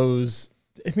of those.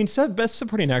 I mean, best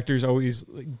supporting actors always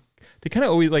like, they kind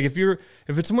of always like if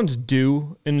it's someone's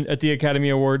due at the Academy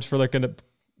Awards for like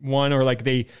one or like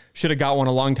they should have got one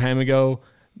a long time ago,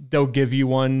 they'll give you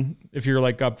one if you're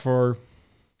like up for,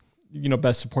 you know,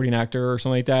 best supporting actor or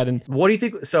something like that. And what do you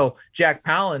think? So Jack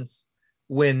Palance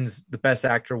wins the best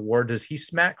actor award. Does he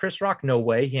smack Chris Rock? No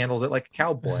way. He handles it like a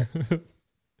cowboy.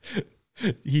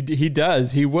 He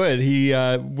does. He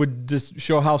would just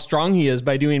show how strong he is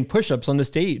by doing push-ups on the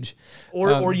stage.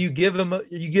 Or you give him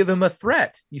a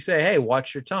threat. You say, hey,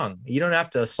 watch your tongue. You don't have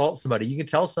to assault somebody. You can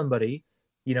tell somebody,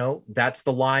 you know, that's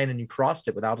the line and you crossed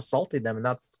it without assaulting them. And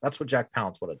that's what Jack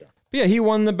Palance would have done. But yeah, he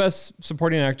won the best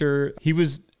supporting actor. He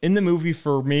was in the movie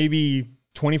for maybe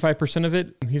 25% of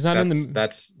it. He's not in the.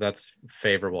 That's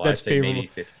favorable. That's I'd say favorable. maybe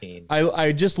 15.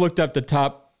 I just looked up the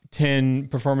top 10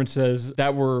 performances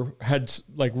that had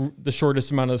like the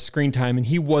shortest amount of screen time, and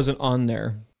he wasn't on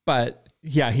there. But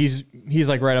yeah, he's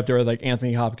like right up there with like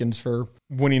Anthony Hopkins for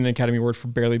winning an Academy Award for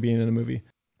barely being in a movie.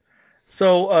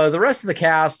 So the rest of the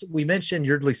cast, we mentioned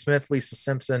Yeardley Smith, Lisa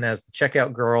Simpson as the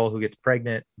checkout girl who gets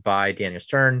pregnant by Daniel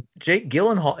Stern. Jake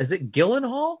Gyllenhaal, is it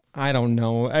Gyllenhaal? I don't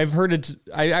know.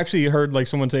 I actually heard like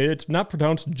someone say it's not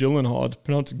pronounced Gyllenhaal, it's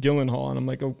pronounced Gyllenhaal, and I'm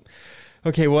like, oh,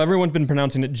 okay. Well, everyone's been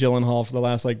pronouncing it Gyllenhaal for the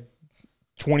last like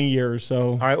 20 years.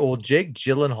 So all right. Well, Jake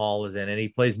Gyllenhaal is in it. He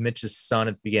plays Mitch's son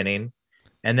at the beginning,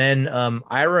 and then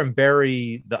Ira and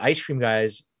Barry, the ice cream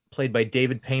guys, played by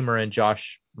David Paymer and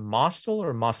Josh Mostel.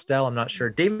 I'm not sure.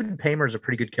 David Paymer is a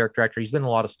pretty good character actor. He's been in a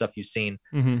lot of stuff you've seen.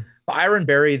 Mm-hmm. But Ira and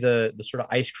Barry, the sort of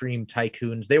ice cream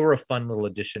tycoons, they were a fun little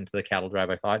addition to the cattle drive,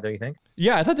 I thought. Don't you think?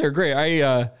 Yeah, I thought they were great.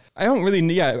 I don't really.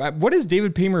 Yeah, what has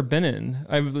David Paymer been in?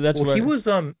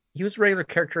 He was a regular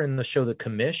character in the show The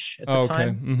Commish at the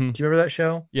time. Mm-hmm. Do you remember that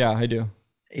show? Yeah, I do.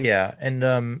 Yeah,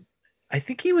 and I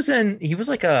think he was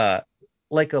like a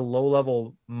low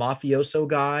level mafioso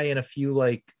guy in a few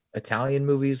like Italian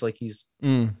movies. Like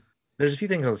there's a few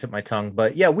things I'll hit my tongue,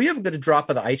 but yeah, we have a good drop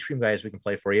of the ice cream guys we can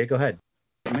play for you. Go ahead.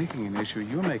 Making an issue,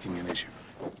 you're making an issue.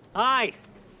 Hi.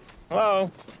 Hello.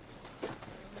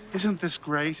 Isn't this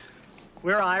great?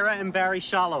 We're Ira and Barry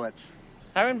Shalowitz.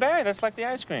 Ira and Barry, that's like the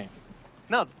ice cream.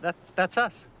 No, that's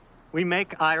us. We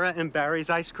make Ira and Barry's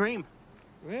ice cream.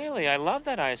 Really? I love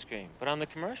that ice cream. But on the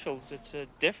commercials, it's a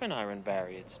different Ira and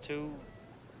Barry. It's too...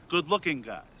 Good-looking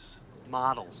guys.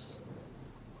 Models.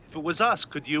 If it was us,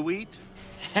 could you eat?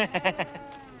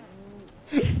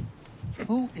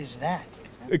 Who is that?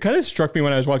 It kind of struck me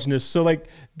when I was watching this. So like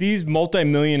these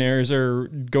multimillionaires are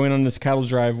going on this cattle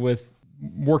drive with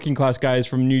working class guys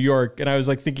from New York. And I was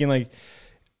like thinking like,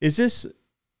 this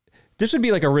would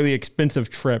be like a really expensive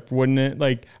trip, wouldn't it?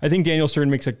 Like, I think Daniel Stern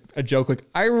makes a joke like,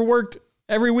 I worked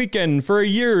every weekend for a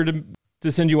year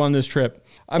to send you on this trip.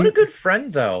 What a good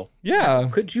friend, though. Yeah.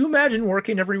 Could you imagine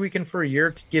working every weekend for a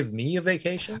year to give me a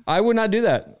vacation? I would not do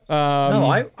that.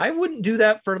 No, I wouldn't do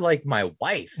that for like my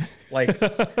wife, like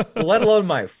let alone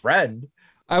my friend.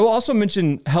 I will also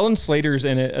mention Helen Slater's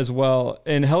in it as well.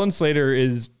 And Helen Slater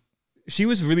she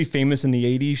was really famous in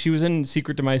the 80s. She was in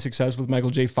Secret to My Success with Michael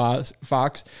J. Fox.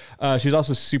 She was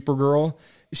also Supergirl.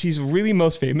 She's really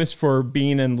most famous for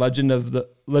being in Legend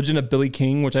of Billy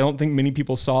King, which I don't think many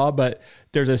people saw, but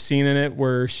there's a scene in it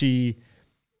where you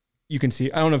can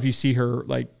see, I don't know if you see her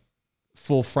like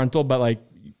full frontal, but like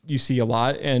you see a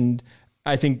lot. And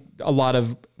I think a lot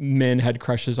of men had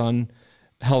crushes on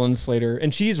Helen Slater.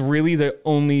 And she's really the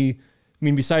only,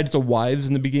 besides the wives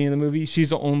in the beginning of the movie,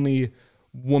 she's the only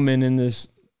woman in this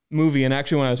movie. And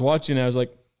actually when I was watching it, I was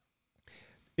like,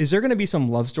 is there going to be some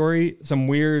love story, some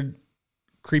weird,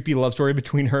 creepy love story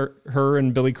between her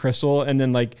and Billy Crystal, and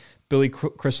then like Billy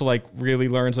Crystal like really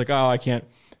learns like, oh, I can't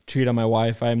cheat on my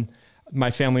wife.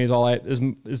 My family is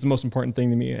is the most important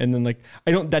thing to me. And then like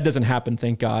that doesn't happen,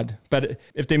 thank God. But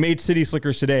if they made City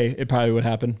Slickers today, it probably would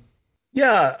happen.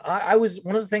 Yeah, I was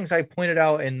one of the things I pointed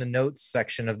out in the notes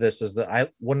section of this is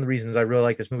that one of the reasons I really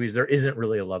like this movie is there isn't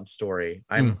really a love story.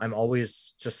 I'm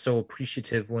always just so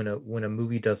appreciative when a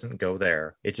movie doesn't go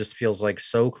there. It just feels like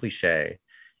so cliche.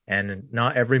 And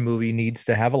not every movie needs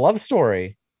to have a love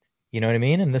story. You know what I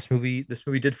mean? And this movie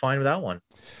did fine without one.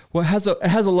 Well, it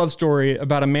has a love story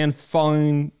about a man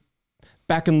falling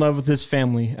back in love with his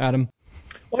family, Adam.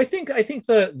 Well, I think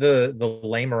the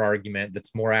lamer argument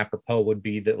that's more apropos would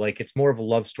be that like it's more of a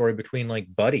love story between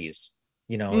like buddies.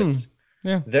 You know,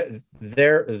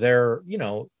 they're you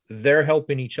know, they're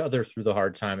helping each other through the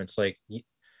hard time. It's like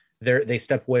they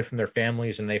step away from their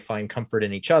families and they find comfort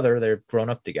in each other. They've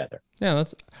grown up together. Yeah,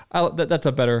 that's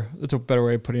a better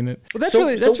way of putting it. Well, that's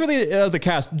really the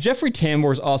cast. Jeffrey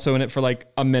Tambor's also in it for like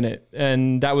a minute,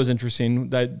 and that was interesting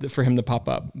for him to pop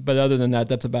up. But other than that,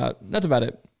 that's about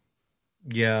it.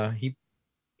 Yeah,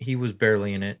 he was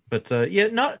barely in it, but yeah,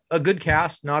 not a good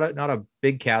cast, not a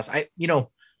big cast.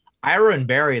 Ira and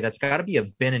Barry, that's got to be a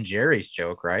Ben and Jerry's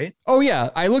joke, right? Oh yeah,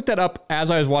 I looked that up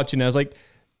as I was watching. I was like,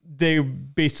 they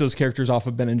based those characters off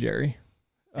of Ben and Jerry.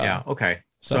 Yeah. Okay.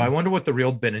 So I wonder what the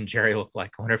real Ben and Jerry look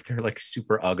like. I wonder if they're like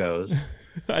super uggos.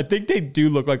 I think they do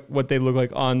look like what they look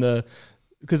like on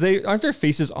because aren't their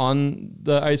faces on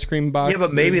the ice cream box? Yeah,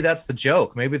 but maybe that's the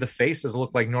joke. Maybe the faces look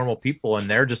like normal people and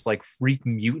they're just like freak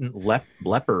mutant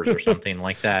lepers or something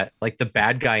like that. Like the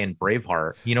bad guy in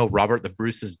Braveheart, you know, Robert the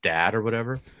Bruce's dad or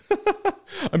whatever.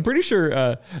 I'm pretty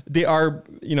sure they are,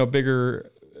 you know,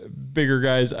 bigger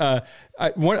guys. I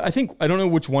think, I don't know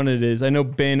which one it is. I know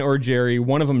Ben or Jerry,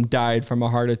 one of them died from a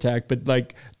heart attack, but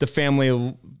like the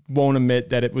family won't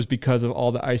admit that it was because of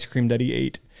all the ice cream that he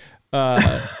ate.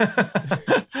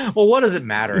 Well, what does it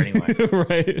matter anyway?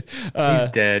 Right.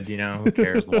 He's dead, you know, who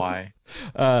cares why?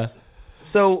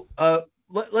 So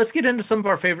let's get into some of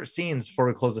our favorite scenes before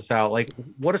we close this out. Like,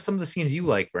 what are some of the scenes you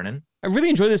like, Brennan? I really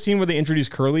enjoyed the scene where they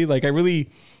introduced Curly. Like, they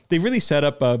really set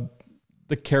up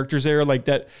the characters there. Like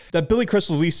that Billy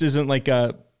Crystal at least isn't like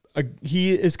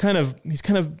he's kind of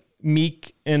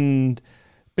meek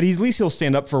but at least he'll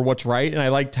stand up for what's right. And I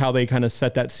liked how they kind of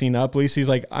set that scene up. At least he's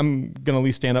like, I'm going to at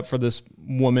least stand up for this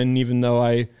woman, even though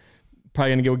I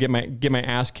probably going to go get my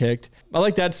ass kicked. I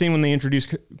like that scene when they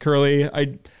introduced Curly.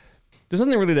 There's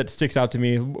nothing really that sticks out to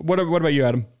me. What about you,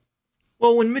 Adam?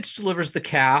 Well, when Mitch delivers the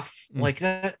calf like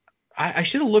that, I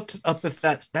should have looked up if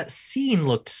that scene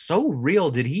looked so real.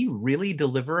 Did he really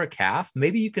deliver a calf?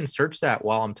 Maybe you can search that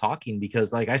while I'm talking,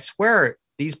 because like, I swear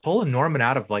he's pulling Norman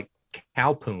out of like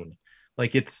cow poon.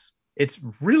 Like it's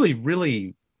really,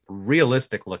 really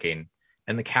realistic looking.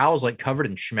 And the cow's like covered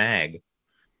in schmag.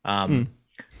 And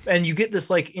you get this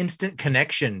like instant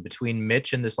connection between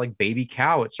Mitch and this like baby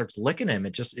cow. It starts licking him.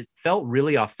 It felt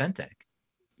really authentic.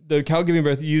 The cow giving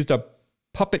birth used a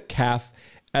puppet calf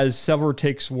as several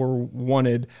takes were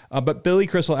wanted. But Billy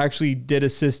Crystal actually did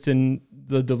assist in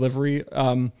the delivery.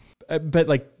 But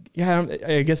like, yeah,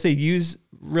 I guess they use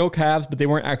real calves, but they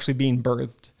weren't actually being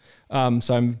birthed.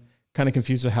 So I'm kind of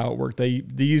confused with how it worked. They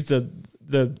used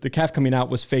the calf coming out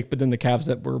was fake, but then the calves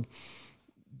that were,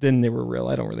 then they were real.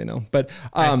 I don't really know, but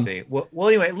I see. Well,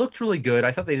 anyway, it looked really good.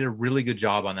 I thought they did a really good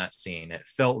job on that scene. It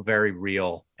felt very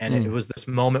real. And it was this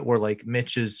moment where like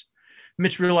Mitch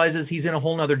realizes he's in a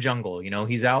whole nother jungle. You know,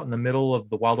 he's out in the middle of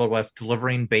the Wild Wild West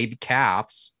delivering baby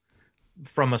calves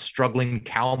from a struggling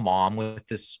cow mom with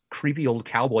this creepy old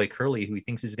cowboy Curly, who he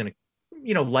thinks is going to,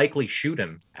 you know, likely shoot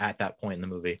him at that point in the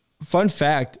movie. Fun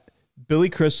fact, Billy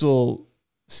Crystal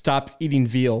stopped eating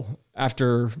veal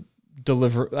after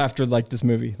like this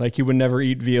movie. Like he would never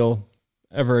eat veal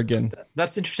ever again.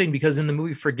 That's interesting because in the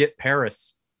movie Forget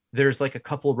Paris, there's like a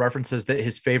couple of references that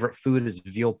his favorite food is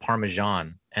veal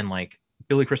parmesan, and like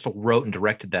Billy Crystal wrote and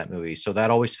directed that movie, so that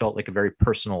always felt like a very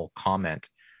personal comment.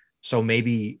 So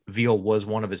maybe veal was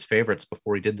one of his favorites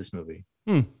before he did this movie.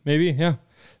 Maybe, yeah,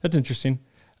 that's interesting.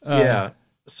 Yeah,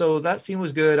 so that scene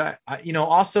was good. I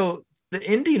also the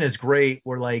ending is great.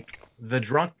 Where like the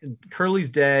drunk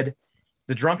Curly's dead,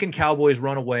 the drunken cowboys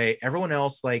run away. Everyone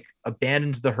else like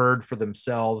abandons the herd for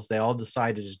themselves. They all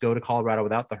decide to just go to Colorado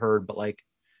without the herd, but like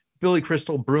Billy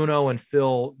Crystal, Bruno, and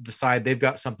Phil decide they've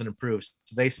got something to prove.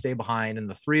 So they stay behind. And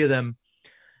the three of them,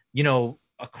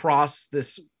 across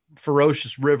this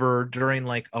ferocious river during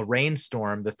like a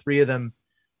rainstorm, the three of them,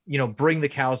 bring the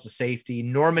cows to safety.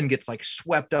 Norman gets like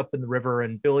swept up in the river,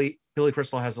 and Billy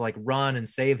Crystal has to like run and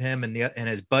save him. And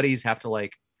his buddies have to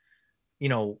like,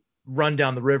 run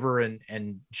down the river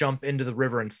and jump into the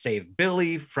river and save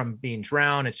Billy from being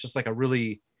drowned. It's just like a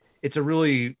really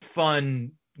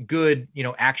fun, good,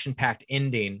 action-packed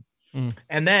ending.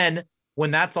 And then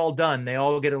when that's all done, they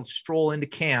all get to stroll into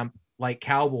camp like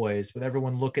cowboys, with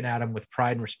everyone looking at them with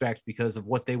pride and respect because of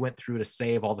what they went through to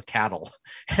save all the cattle.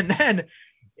 And then,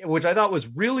 which I thought was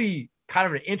really kind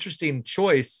of an interesting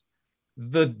choice,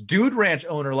 the Dude Ranch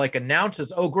owner like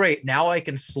announces, "Oh great, now I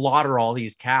can slaughter all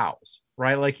these cows."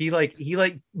 Right?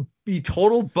 He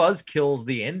total buzz kills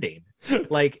the ending.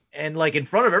 And in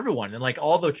front of everyone, and like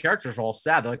all the characters are all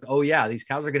sad. They're like, "Oh yeah, these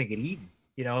cows are gonna get eaten,"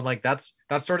 and like that's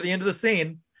sort of the end of the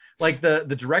scene. Like the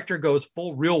director goes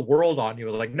full Real World on you.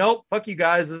 Was like, "Nope, fuck you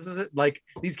guys. This is it. Like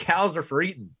these cows are for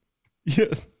eating." Yeah,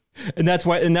 and that's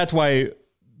why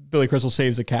Billy Crystal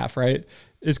saves a calf, right?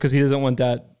 Is because he doesn't want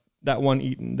that one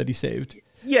eaten that he saved.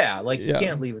 Yeah, you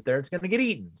can't leave it there; it's gonna get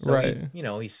eaten. So right.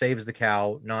 he saves the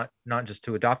cow, not just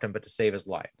to adopt him, but to save his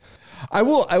life. I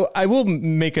will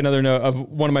make another note of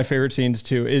one of my favorite scenes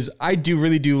too. Is I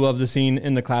really do love the scene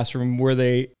in the classroom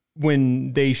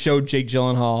when they showed Jake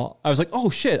Gyllenhaal. I was like, oh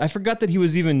shit, I forgot that he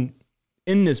was even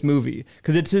in this movie,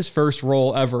 because it's his first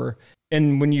role ever.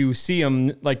 And when you see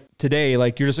him like today,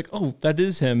 like you're just like, oh, that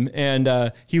is him,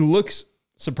 and he looks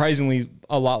surprisingly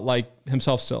a lot like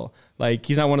himself still. Like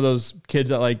he's not one of those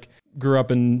kids that like grew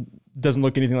up and doesn't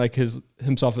look anything like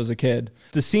himself as a kid.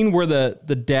 The scene where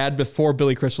the dad before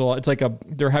Billy Crystal, it's like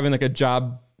they're having like a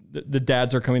job. The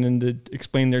dads are coming in to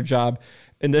explain their job,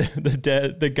 and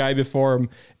the guy before him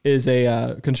is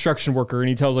a construction worker, and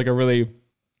he tells like a really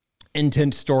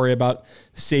intense story about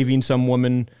saving some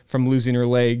woman from losing her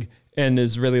leg, and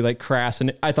is really like crass.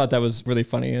 And I thought that was really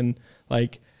funny, and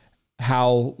like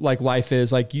how like life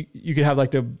is like you could have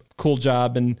like the cool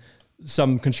job, and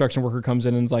some construction worker comes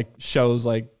in and like shows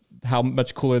like how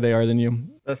much cooler they are than you.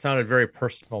 That sounded very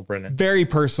personal, Brendan. Very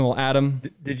personal, Adam.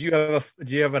 Did you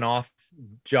have an off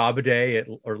job a day at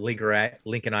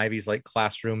Lincoln Ivy's like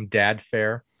classroom dad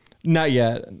fair? Not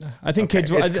yet. I think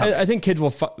kids. I think kids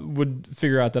would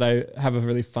figure out that I have a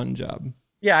really fun job.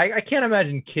 Yeah, I can't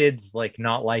imagine kids like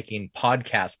not liking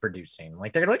podcast producing.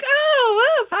 Like they're gonna be like,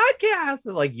 oh, podcast.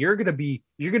 Like you're gonna be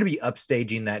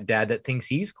upstaging that dad that thinks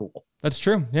he's cool. That's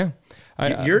true. Yeah,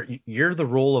 you're the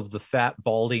role of the fat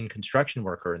balding construction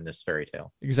worker in this fairy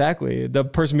tale. Exactly. The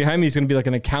person behind me is gonna be like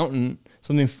an accountant,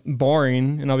 something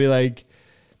boring, and I'll be like,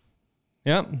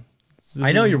 "Yep."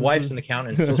 I know your wife's an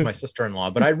accountant, and so is my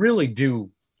sister-in-law, but I really do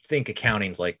think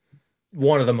accounting's like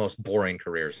one of the most boring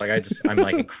careers. Like I'm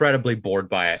like incredibly bored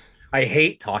by it. I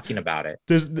hate talking about it.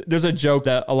 There's a joke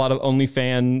that a lot of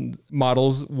OnlyFans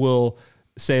models will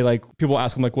say, like people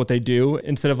ask them like what they do,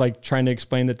 instead of like trying to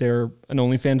explain that they're an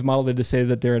OnlyFans model, they just say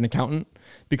that they're an accountant,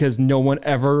 because no one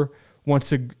ever wants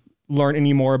to learn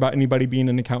any more about anybody being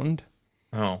an accountant.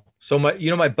 Oh, so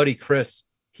my buddy Chris,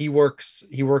 he works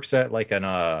at like an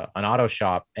auto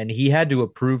shop, and he had to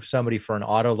approve somebody for an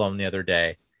auto loan the other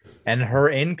day, and her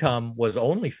income was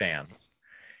OnlyFans,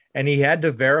 and he had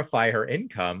to verify her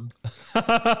income.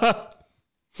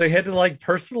 So he had to like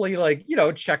personally like,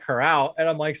 check her out. And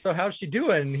I'm like, so how's she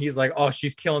doing? And he's like, oh,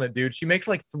 she's killing it, dude. She makes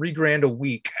like $3,000 a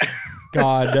week.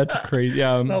 God, that's crazy.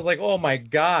 Yeah. And I was like, oh my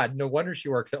God, no wonder she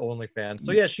works at OnlyFans.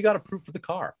 So yeah, she got approved for the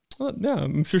car. Well, yeah,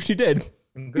 I'm sure she did.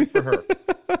 And good for her.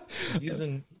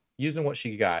 using what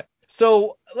she got.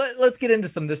 So let's get into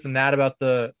some this and that about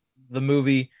the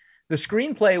movie. The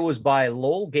screenplay was by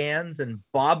Lowell Gans and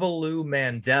Babalu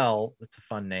Mandel. That's a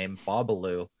fun name,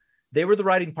 Babalu. They were the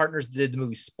writing partners that did the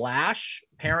movie Splash,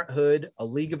 Parenthood, A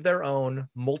League of Their Own,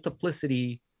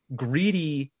 Multiplicity,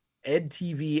 Greedy, Ed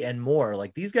TV, and more.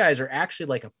 Like these guys are actually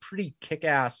like a pretty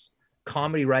kick-ass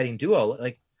comedy writing duo.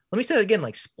 Like, let me say it again,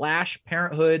 like Splash,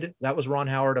 Parenthood, that was Ron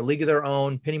Howard, A League of Their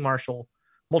Own, Penny Marshall,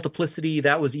 Multiplicity,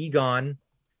 that was Egon,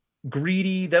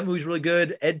 Greedy, that movie's really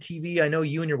good. Ed TV, I know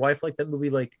you and your wife like that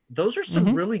movie. Like those are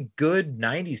some really good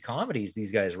 90s comedies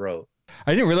these guys wrote.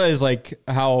 I didn't realize like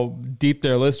how deep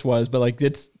their list was, but like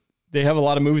they have a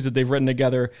lot of movies that they've written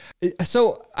together.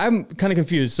 So I'm kind of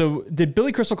confused. So did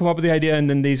Billy Crystal come up with the idea and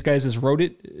then these guys just wrote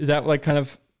it? Is that like kind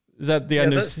of, is that the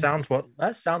end?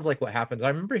 That sounds like what happens. I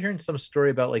remember hearing some story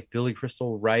about like Billy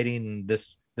Crystal writing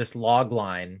this log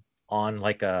line on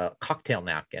like a cocktail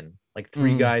napkin. Like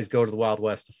three guys go to the Wild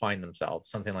West to find themselves,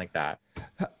 something like that.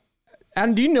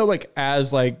 And do you know, like,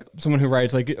 as like someone who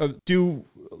writes, like, do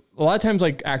a lot of times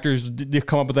like actors they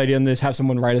come up with the idea and they just have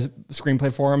someone write a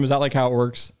screenplay for them? Is that like how it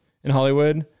works in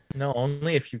Hollywood? No,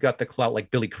 only if you've got the clout like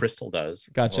Billy Crystal does.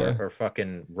 Gotcha. Or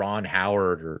fucking Ron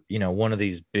Howard or, you know, one of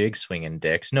these big swinging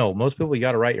dicks. No, most people, you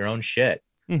got to write your own shit.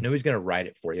 Nobody's going to write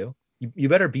it for you. You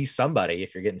better be somebody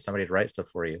if you're getting somebody to write stuff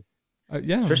for you.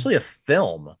 Yeah. Especially a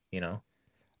film, you know?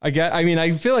 I mean,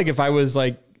 I feel like if I was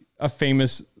like a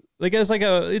famous, like it's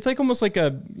like almost like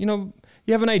a, you know,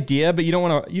 you have an idea, but you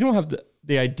don't have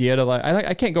the idea to like,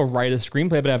 I can't go write a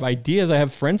screenplay, but I have ideas. I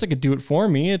have friends that could do it for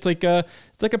me. It's like a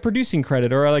producing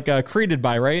credit or like a created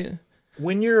by, right?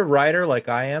 When you're a writer like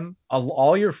I am,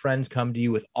 all your friends come to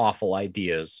you with awful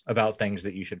ideas about things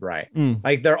that you should write.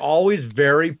 Like they're always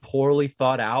very poorly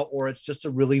thought out, or it's just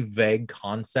a really vague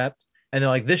concept. And they're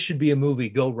like, this should be a movie.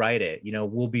 Go write it. You know,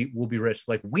 we'll be rich.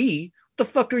 Like, what the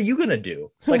fuck are you going to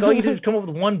do? Like, all you do is come up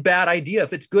with one bad idea.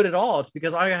 If it's good at all, it's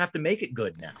because I have to make it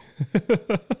good now.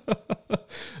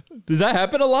 Does that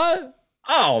happen a lot?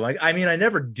 Oh, I mean, I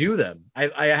never do them.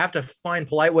 I have to find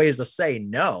polite ways to say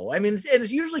no. I mean,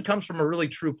 it usually comes from a really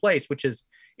true place, which is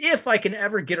if I can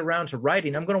ever get around to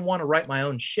writing, I'm going to want to write my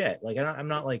own shit. Like, I'm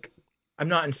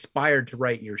not inspired to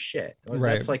write your shit.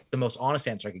 Right. That's like the most honest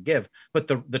answer I could give. But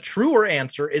the truer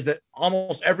answer is that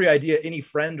almost every idea any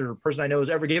friend or person I know has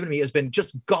ever given me has been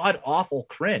just god awful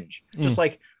cringe. Just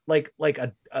like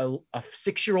a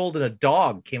 6-year-old and a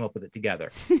dog came up with it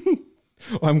together.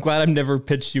 Well, I'm glad I've never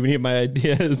pitched you any of my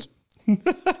ideas.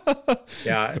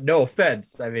 Yeah, no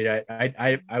offense. I mean,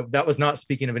 I that was not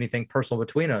speaking of anything personal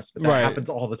between us, but that happens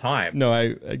all the time. No,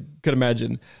 I could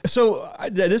imagine. So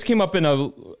this came up in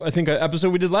I think an episode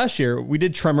we did last year. We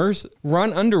did Tremors.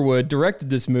 Ron Underwood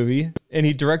directed this movie, and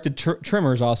he directed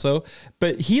Tremors also.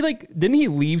 But didn't he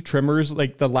leave Tremors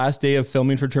like the last day of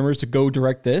filming for Tremors to go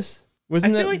direct this? I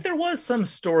feel like there was some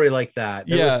story like that.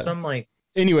 There was some like.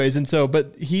 Anyways, and so,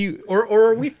 but he or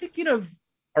are we thinking of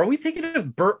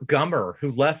Burt Gummer, who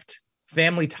left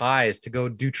Family Ties to go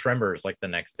do Tremors like the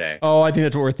next day? Oh, I think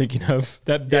that's what we're thinking of.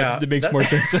 That makes more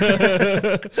sense.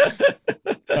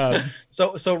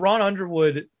 So Ron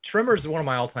Underwood, Tremors is one of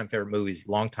my all-time favorite movies.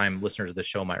 Longtime listeners of the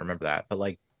show might remember that. But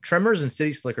like Tremors and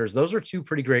City Slickers, those are two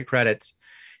pretty great credits.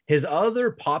 His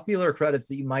other popular credits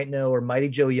that you might know are Mighty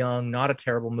Joe Young, not a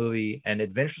terrible movie, and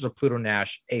Adventures of Pluto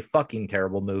Nash, a fucking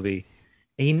terrible movie.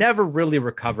 He never really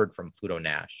recovered from Pluto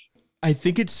Nash. I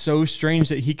think it's so strange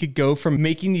that he could go from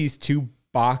making these two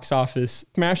box office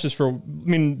smashes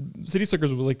City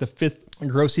Slickers was like the 5th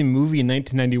grossing movie in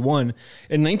 1991.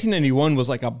 And 1991 was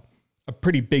like a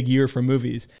pretty big year for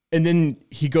movies. And then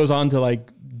he goes on to like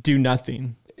do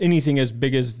anything as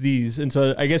big as these. And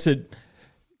so I guess he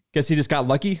just got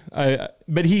lucky.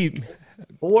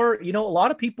 Or, you know, a lot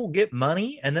of people get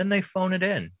money and then they phone it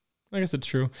in. I guess it's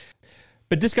true.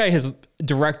 But this guy has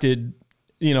directed,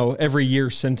 you know, every year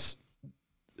since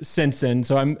then.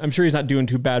 So I'm sure he's not doing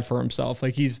too bad for himself.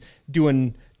 Like he's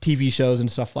doing TV shows and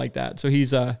stuff like that. So he's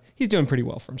doing pretty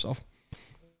well for himself.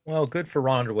 Well, good for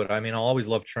Ron Underwood. I mean, I'll always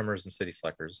love Tremors and City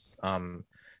Slickers.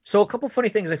 So a couple funny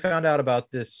things I found out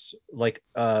about this, like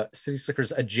City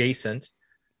Slickers adjacent.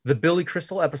 The Billy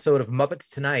Crystal episode of Muppets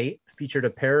Tonight featured a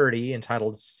parody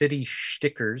entitled City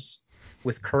Stickers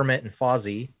with Kermit and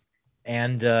Fozzie.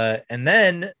 And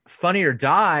then Funny or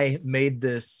Die made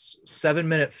this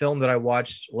 7-minute film that I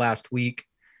watched last week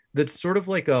that's sort of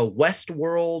like a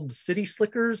Westworld City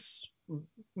Slickers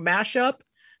mashup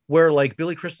where like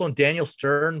Billy Crystal and Daniel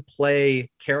Stern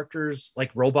play characters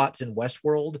like robots in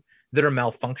Westworld that are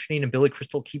malfunctioning, and Billy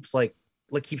Crystal keeps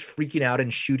freaking out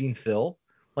and shooting Phil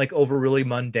like over really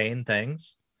mundane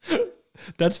things.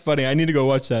 That's funny. I need to go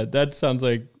watch that. That sounds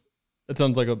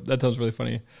really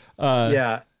funny.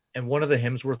 Yeah. And one of the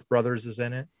Hemsworth brothers is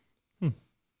in it. Well,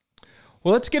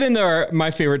 let's get into my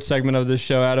favorite segment of this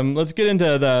show, Adam. Let's get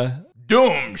into the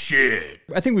dumb shit.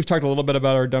 I think we've talked a little bit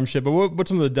about our dumb shit, but what's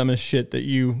some of the dumbest shit that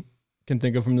you can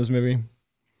think of from this movie?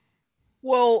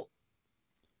 Well,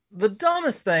 the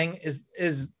dumbest thing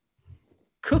is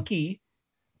Cookie,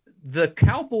 the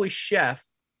cowboy chef.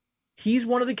 He's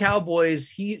one of the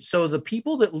cowboys. So the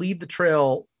people that lead the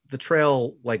trail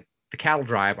like the cattle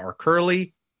drive are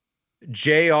Curly,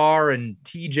 JR and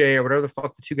TJ or whatever the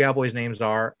fuck the two cowboys' names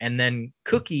are, and then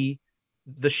Cookie,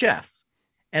 the chef.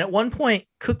 And at one point,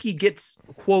 Cookie gets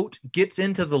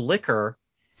into the liquor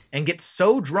and gets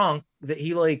so drunk that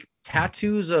he like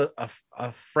tattoos a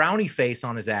frowny face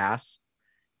on his ass,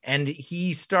 and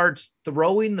he starts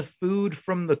throwing the food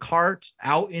from the cart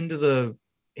out into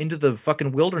the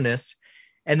fucking wilderness,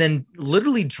 and then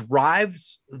literally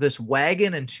drives this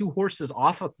wagon and two horses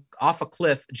off a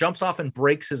cliff, jumps off and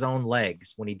breaks his own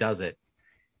legs when he does it.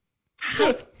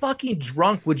 How fucking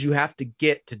drunk would you have to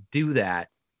get to do that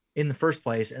in the first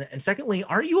place? And secondly,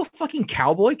 aren't you a fucking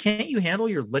cowboy? Can't you handle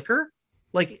your liquor?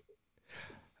 Like,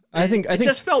 I think it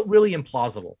just felt really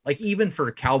implausible, like even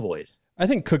for cowboys. I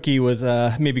think Cookie was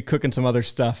maybe cooking some other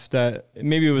stuff that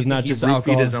maybe it was not just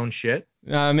alcohol. His own shit.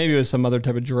 Maybe it was some other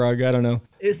type of drug. I don't know.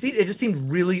 It just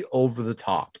seemed really over the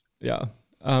top. Yeah.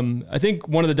 I think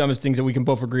one of the dumbest things that we can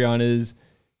both agree on is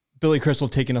Billy Crystal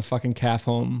taking a fucking calf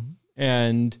home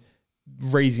and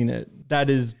raising it. That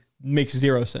makes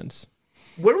zero sense.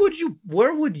 Where would you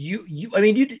I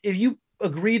mean, if you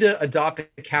agree to adopt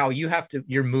a cow,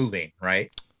 you're moving,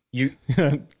 right?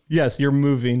 Yes, you're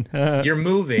moving. You're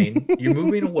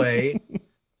moving away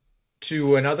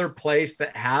to another place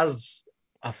that has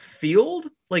a field.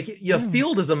 Like a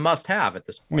field is a must have at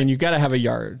this point. I mean, you got to have a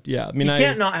yard. Yeah. I mean,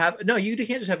 you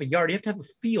can't just have a yard. You have to have a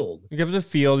field. You have a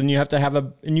field, and you have to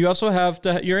have you also have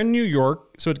to, you're in New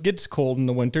York, so it gets cold in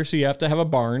the winter. So you have to have a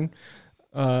barn.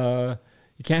 You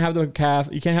can't have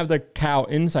the cow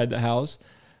inside the house.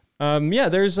 Yeah,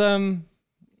 there's a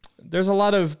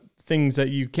lot of things that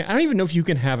you can't. I don't even know if you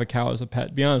can have a cow as a pet,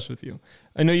 to be honest with you.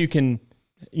 I know you can,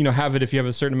 have it if you have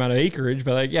a certain amount of acreage,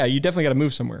 but like, yeah, you definitely got to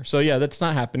move somewhere. So yeah, that's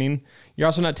not happening. You're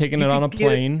also not taking it on a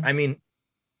plane. I mean,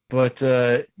 but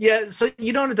yeah, so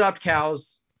you don't adopt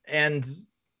cows, and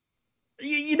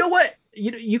you know what?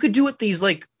 You could do what these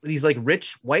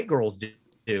rich white girls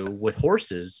do with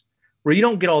horses, where you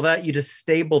don't get all that. You just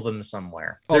stable them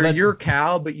somewhere. They're your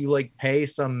cow, but you like pay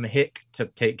some hick to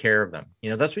take care of them.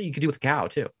 That's what you could do with a cow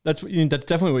too. That's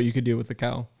definitely what you could do with the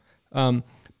cow. But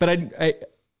I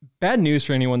bad news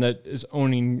for anyone that is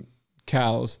owning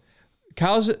cows.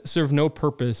 Cows serve no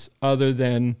purpose other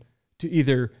than to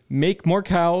either make more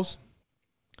cows,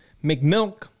 make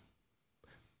milk,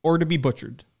 or to be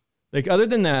butchered. Like, other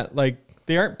than that, like,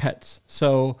 they aren't pets.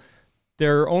 So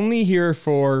they're only here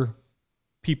for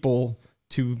people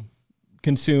to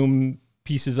consume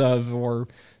pieces of, or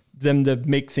them to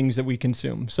make things that we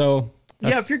consume. So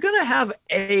yeah, if you're gonna have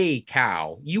a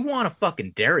cow, you want a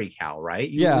fucking dairy cow, right?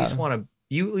 You at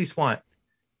least want.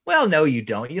 Well, no, you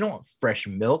don't. You don't want fresh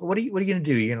milk. What are you gonna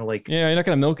do? You're gonna like? Yeah, you're not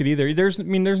gonna milk it either. There's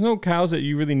no cows that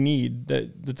you really need.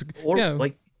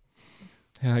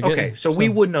 So we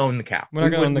wouldn't own the cow.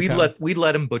 We'd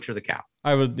let him butcher the cow.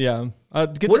 I would. Yeah.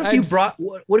 What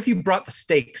if you brought the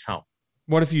steaks home?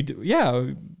 What if you do?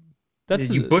 Yeah.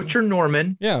 You butcher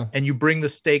Norman. Yeah. And you bring the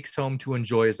steaks home to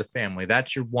enjoy as a family.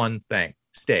 That's your one thing.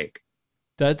 Steak.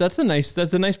 That's a nice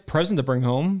present to bring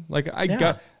home. Like,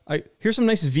 here's some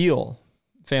nice veal,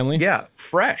 family. Yeah.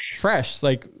 Fresh.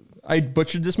 Like, I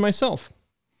butchered this myself.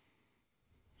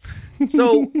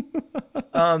 So,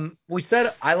 we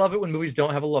said, I love it when movies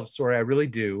don't have a love story. I really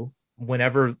do.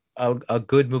 Whenever a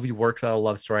good movie works without a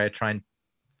love story, I try and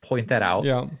point that out.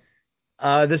 Yeah.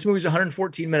 This movie's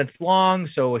 114 minutes long,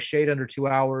 so a shade under 2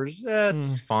 hours.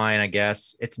 That's fine, I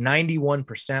guess. It's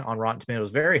 91% on Rotten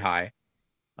Tomatoes, very high.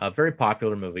 A very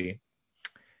popular movie.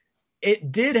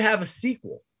 It did have a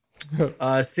sequel.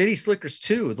 City Slickers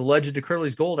 2, The Legend of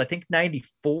Curly's Gold, I think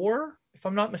 94, if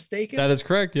I'm not mistaken. That is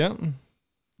correct, yeah.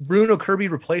 Bruno Kirby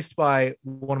replaced by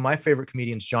one of my favorite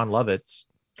comedians, John Lovitz.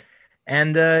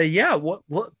 And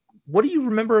what do you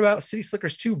remember about City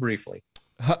Slickers 2 briefly?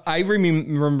 I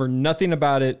remember nothing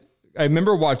about it. I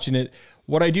remember watching it.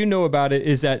 What I do know about it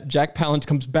is that Jack Palance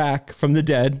comes back from the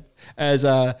dead as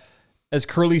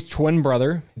Curly's twin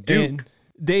brother. Duke. And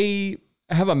they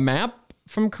have a map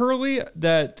from Curly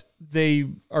that they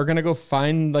are going to go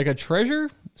find like a treasure.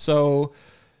 So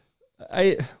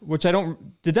did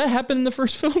that happen in the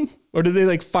first film? Or did they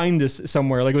like find this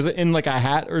somewhere? Like, was it in like a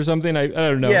hat or something? I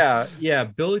don't know. Yeah.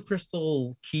 Billy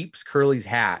Crystal keeps Curly's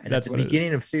hat. And at the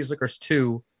beginning of City Slickers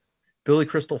 2, Billy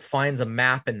Crystal finds a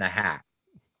map in the hat.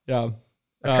 Yeah.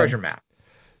 A treasure map.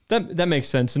 That makes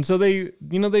sense. And so they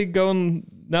go, and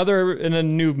now they're in a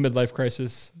new midlife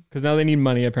crisis because now they need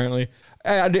money, apparently.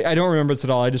 I don't remember this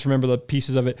at all. I just remember the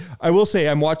pieces of it. I will say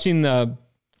I'm watching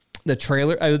the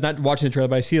trailer. I was not watching the trailer,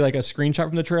 but I see like a screenshot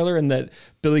from the trailer, and that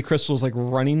Billy Crystal's like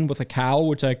running with a cow,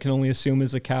 which I can only assume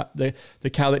is the cow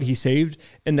that he saved.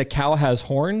 And the cow has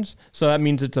horns, so that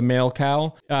means it's a male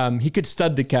cow. He could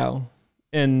stud the cow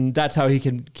and that's how he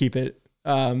can keep it.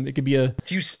 It could be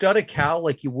Do you stud a cow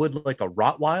like you would like a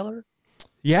Rottweiler?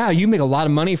 Yeah, you make a lot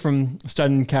of money from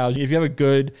studding cows. If you have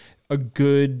a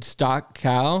good stock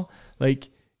cow, like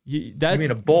I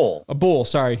mean a bull. A bull.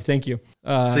 Sorry, thank you.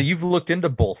 So you've looked into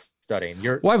bull studying.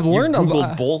 I've learned you've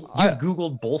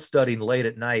Googled bull studying late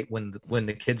at night when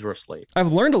the kids were asleep.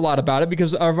 I've learned a lot about it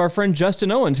because of our friend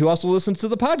Justin Owens, who also listens to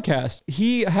the podcast.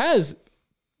 He has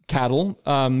cattle.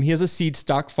 He has a seed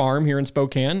stock farm here in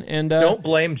Spokane, and don't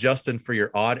blame Justin for your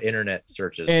odd internet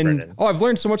searches, Brendan. I've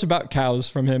learned so much about cows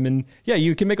from him, and yeah,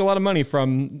 you can make a lot of money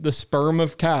from the sperm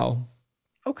of cow.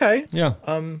 Okay. Yeah.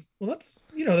 Well,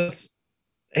 that's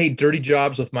hey, dirty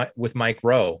jobs with Mike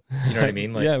Rowe. You know what I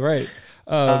mean? Like, yeah, right.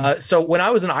 So when I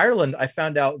was in Ireland, I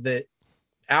found out that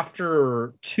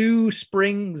after 2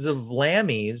 springs of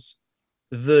lammies,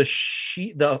 the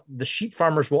sheep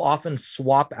farmers will often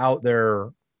swap out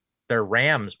their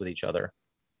rams with each other.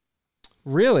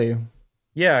 Really?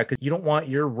 Yeah, because you don't want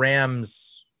your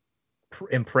rams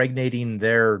impregnating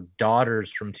their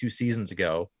daughters from 2 seasons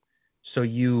ago. So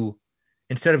you,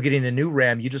 instead of getting a new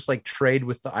ram, you just like trade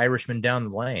with the Irishman down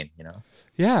the lane, you know?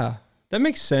 Yeah, that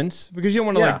makes sense because you don't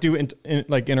want to like do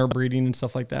like interbreeding and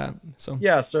stuff like that. So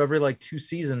yeah, so every like 2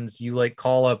 seasons, you like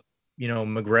call up,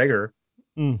 McGregor,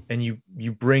 and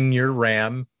you bring your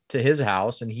ram to his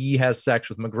house, and he has sex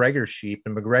with McGregor's sheep,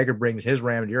 and McGregor brings his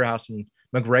ram to your house, and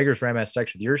McGregor's ram has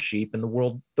sex with your sheep, and the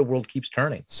world keeps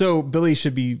turning. So Billy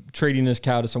should be trading his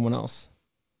cow to someone else.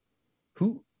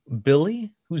 Who?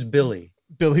 Billy? Who's Billy?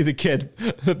 Billy the Kid.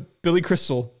 Billy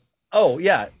Crystal. Oh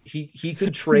yeah, he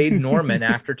could trade Norman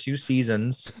after 2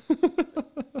 seasons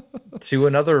to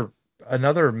another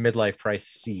midlife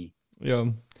crisis.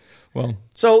 Yeah. Well.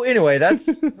 So anyway,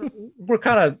 we're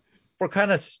kind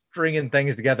of stringing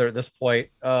things together at this point.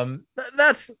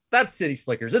 That's City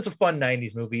Slickers. It's a fun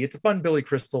 90s movie. It's a fun Billy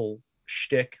Crystal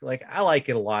shtick. Like, I like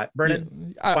it a lot.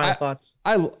 Brennan, final thoughts?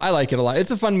 I like it a lot.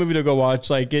 It's a fun movie to go watch.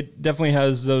 Like, it definitely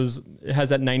has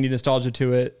that 90 nostalgia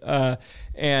to it.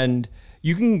 And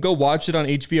you can go watch it on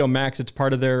HBO Max. It's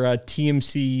part of their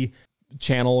TMC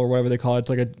channel or whatever they call it.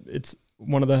 It's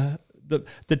one of the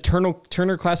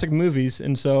Turner Classic Movies.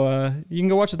 And so you can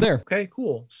go watch it there. Okay,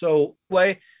 cool. So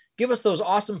give us those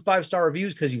awesome 5-star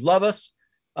reviews because you love us.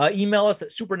 Email us at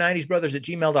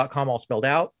super90sbrothers@gmail.com, all spelled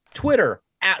out. Twitter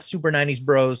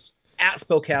 @super90sbros,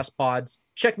 @spokecastpods.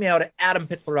 Check me out at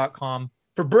adampitzler.com.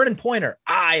 For Brennan Pointer,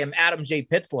 I am Adam J.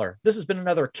 Pitzler. This has been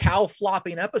another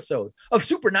cow-flopping episode of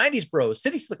Super 90s Bros,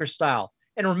 City Slicker style.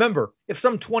 And remember, if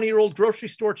some 20-year-old grocery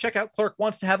store checkout clerk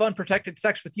wants to have unprotected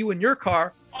sex with you in your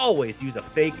car, always use a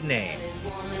fake name.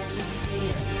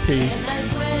 Peace.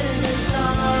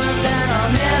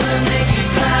 I'll never make